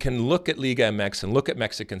 we can look at Liga MX and look at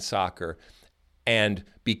Mexican soccer and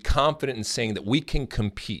be confident in saying that we can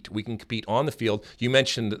compete. We can compete on the field. You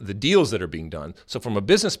mentioned the deals that are being done. So from a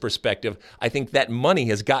business perspective, I think that money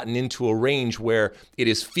has gotten into a range where it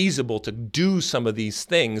is feasible to do some of these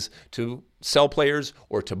things, to sell players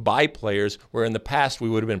or to buy players, where in the past we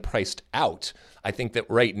would have been priced out. I think that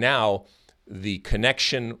right now, the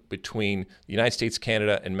connection between the United States,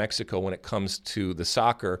 Canada, and Mexico when it comes to the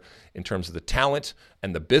soccer in terms of the talent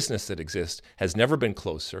and the business that exists has never been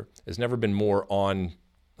closer, has never been more on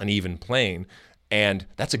an even plane, and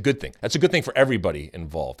that's a good thing. That's a good thing for everybody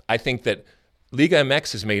involved. I think that Liga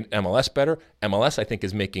MX has made MLS better. MLS, I think,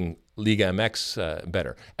 is making Liga MX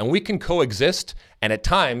better. And we can coexist, and at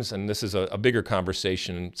times, and this is a bigger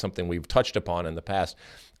conversation, something we've touched upon in the past,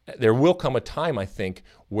 there will come a time, I think,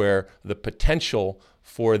 where the potential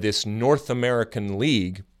for this North American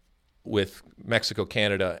league with Mexico,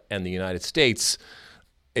 Canada, and the United States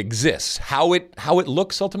exists. How it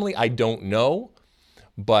looks ultimately, I don't know,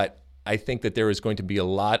 but I think that there is going to be a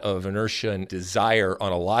lot of inertia and desire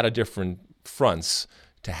on a lot of different fronts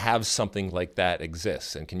to have something like that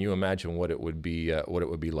exist. And can you imagine what it would be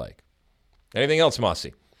like? Anything else,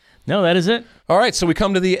 Mossy? No, that is it. All right, so we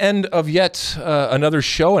come to the end of yet another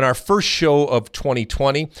show, and our first show of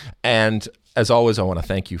 2020. And as always, I want to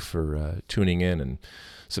thank you for tuning in and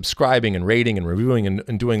subscribing and rating and reviewing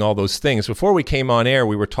and doing all those things. Before we came on air,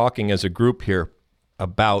 we were talking as a group here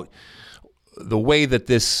about the way that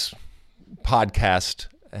this podcast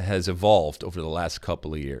has evolved over the last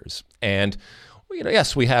couple of years. And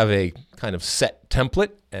yes, we have a kind of set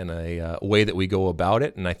template and a way that we go about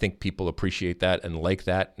it, and I think people appreciate that and like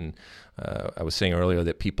that. And I was saying earlier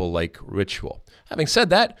that people like ritual. Having said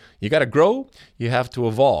that, you got to grow, you have to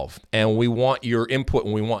evolve, and we want your input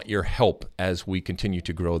and we want your help as we continue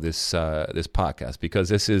to grow this podcast, because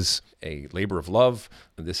this is a labor of love.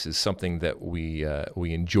 This is something that we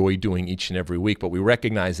enjoy doing each and every week, but we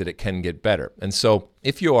recognize that it can get better. And so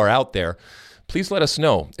if you are out there, please let us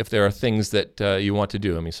know if there are things that you want to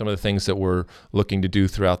do. I mean, some of the things that we're looking to do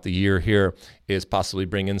throughout the year here is possibly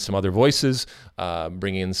bring in some other voices,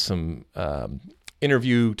 bring in some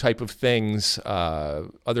interview type of things,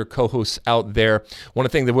 other co-hosts out there. One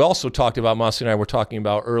of the things that we also talked about, Mossy and I were talking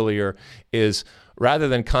about earlier, is rather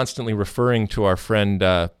than constantly referring to our friend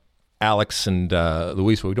Alex and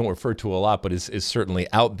Luis, who we don't refer to a lot, but is certainly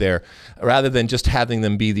out there, rather than just having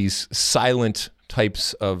them be these silent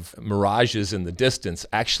types of mirages in the distance,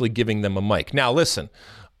 actually giving them a mic. Now, listen,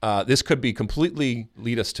 this could be completely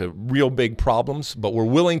lead us to real big problems, but we're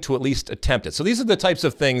willing to at least attempt it. So these are the types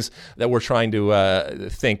of things that we're trying to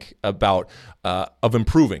think about of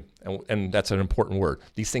improving. And that's an important word.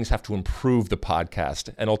 These things have to improve the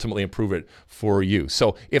podcast and ultimately improve it for you.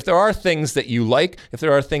 So if there are things that you like, if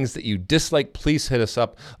there are things that you dislike, please hit us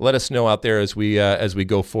up. Let us know out there as we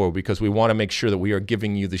go forward, because we want to make sure that we are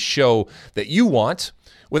giving you the show that you want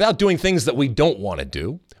without doing things that we don't want to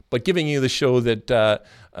do, but giving you the show that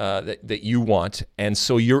that you want. And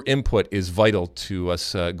so your input is vital to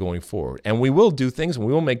us going forward. And we will do things and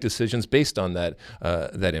we will make decisions based on that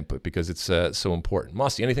input, because it's so important.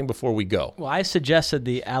 Mossy, anything before we go? Well, I suggested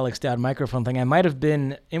the Alex Dowd microphone thing. I might have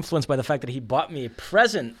been influenced by the fact that he bought me a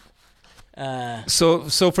present. So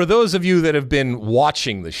for those of you that have been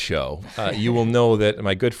watching the show, you will know that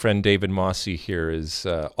my good friend David Mossy here is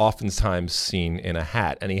oftentimes seen in a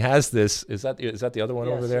hat, and he has this. Is that the other one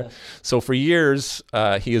over there? Yes. So for years,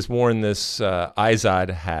 he has worn this Izod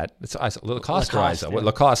hat. It's Lacoste or Izod? Yeah.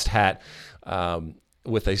 Lacoste hat.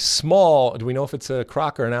 with a small, do we know if it's a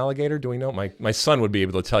croc or an alligator? Do we know? My son would be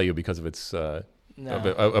able to tell you because of its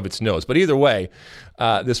of its nose. But either way,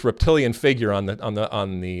 this reptilian figure on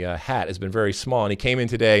the hat has been very small. And he came in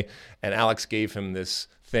today, and Alex gave him this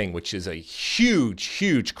thing, which is a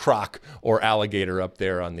huge croc or alligator up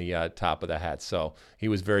there on the top of the hat. So he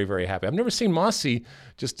was very, very happy. I've never seen Mossy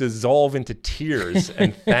just dissolve into tears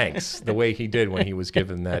and thanks the way he did when he was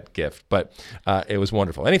given that gift. But it was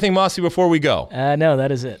wonderful. Anything, Mossy, before we go? No,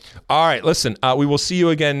 that is it. All right, listen, we will see you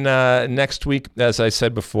again next week. As I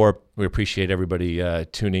said before, we appreciate everybody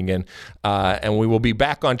tuning in. And we will be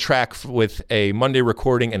back on track with a Monday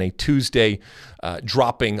recording and a Tuesday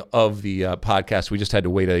dropping of the podcast. We just had to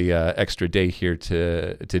wait a extra day here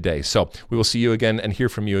today. So we will see you again and hear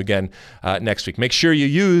from you again next week. Make sure you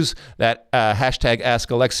use that hashtag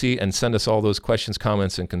AskAlexi and send us all those questions,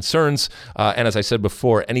 comments, and concerns. And as I said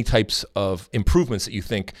before, any types of improvements that you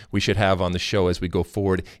think we should have on the show as we go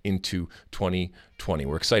forward into 2020.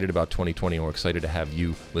 We're excited about 2020, and we're excited to have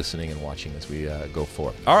you listening and watching as we go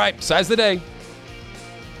forward. All right, size of the day.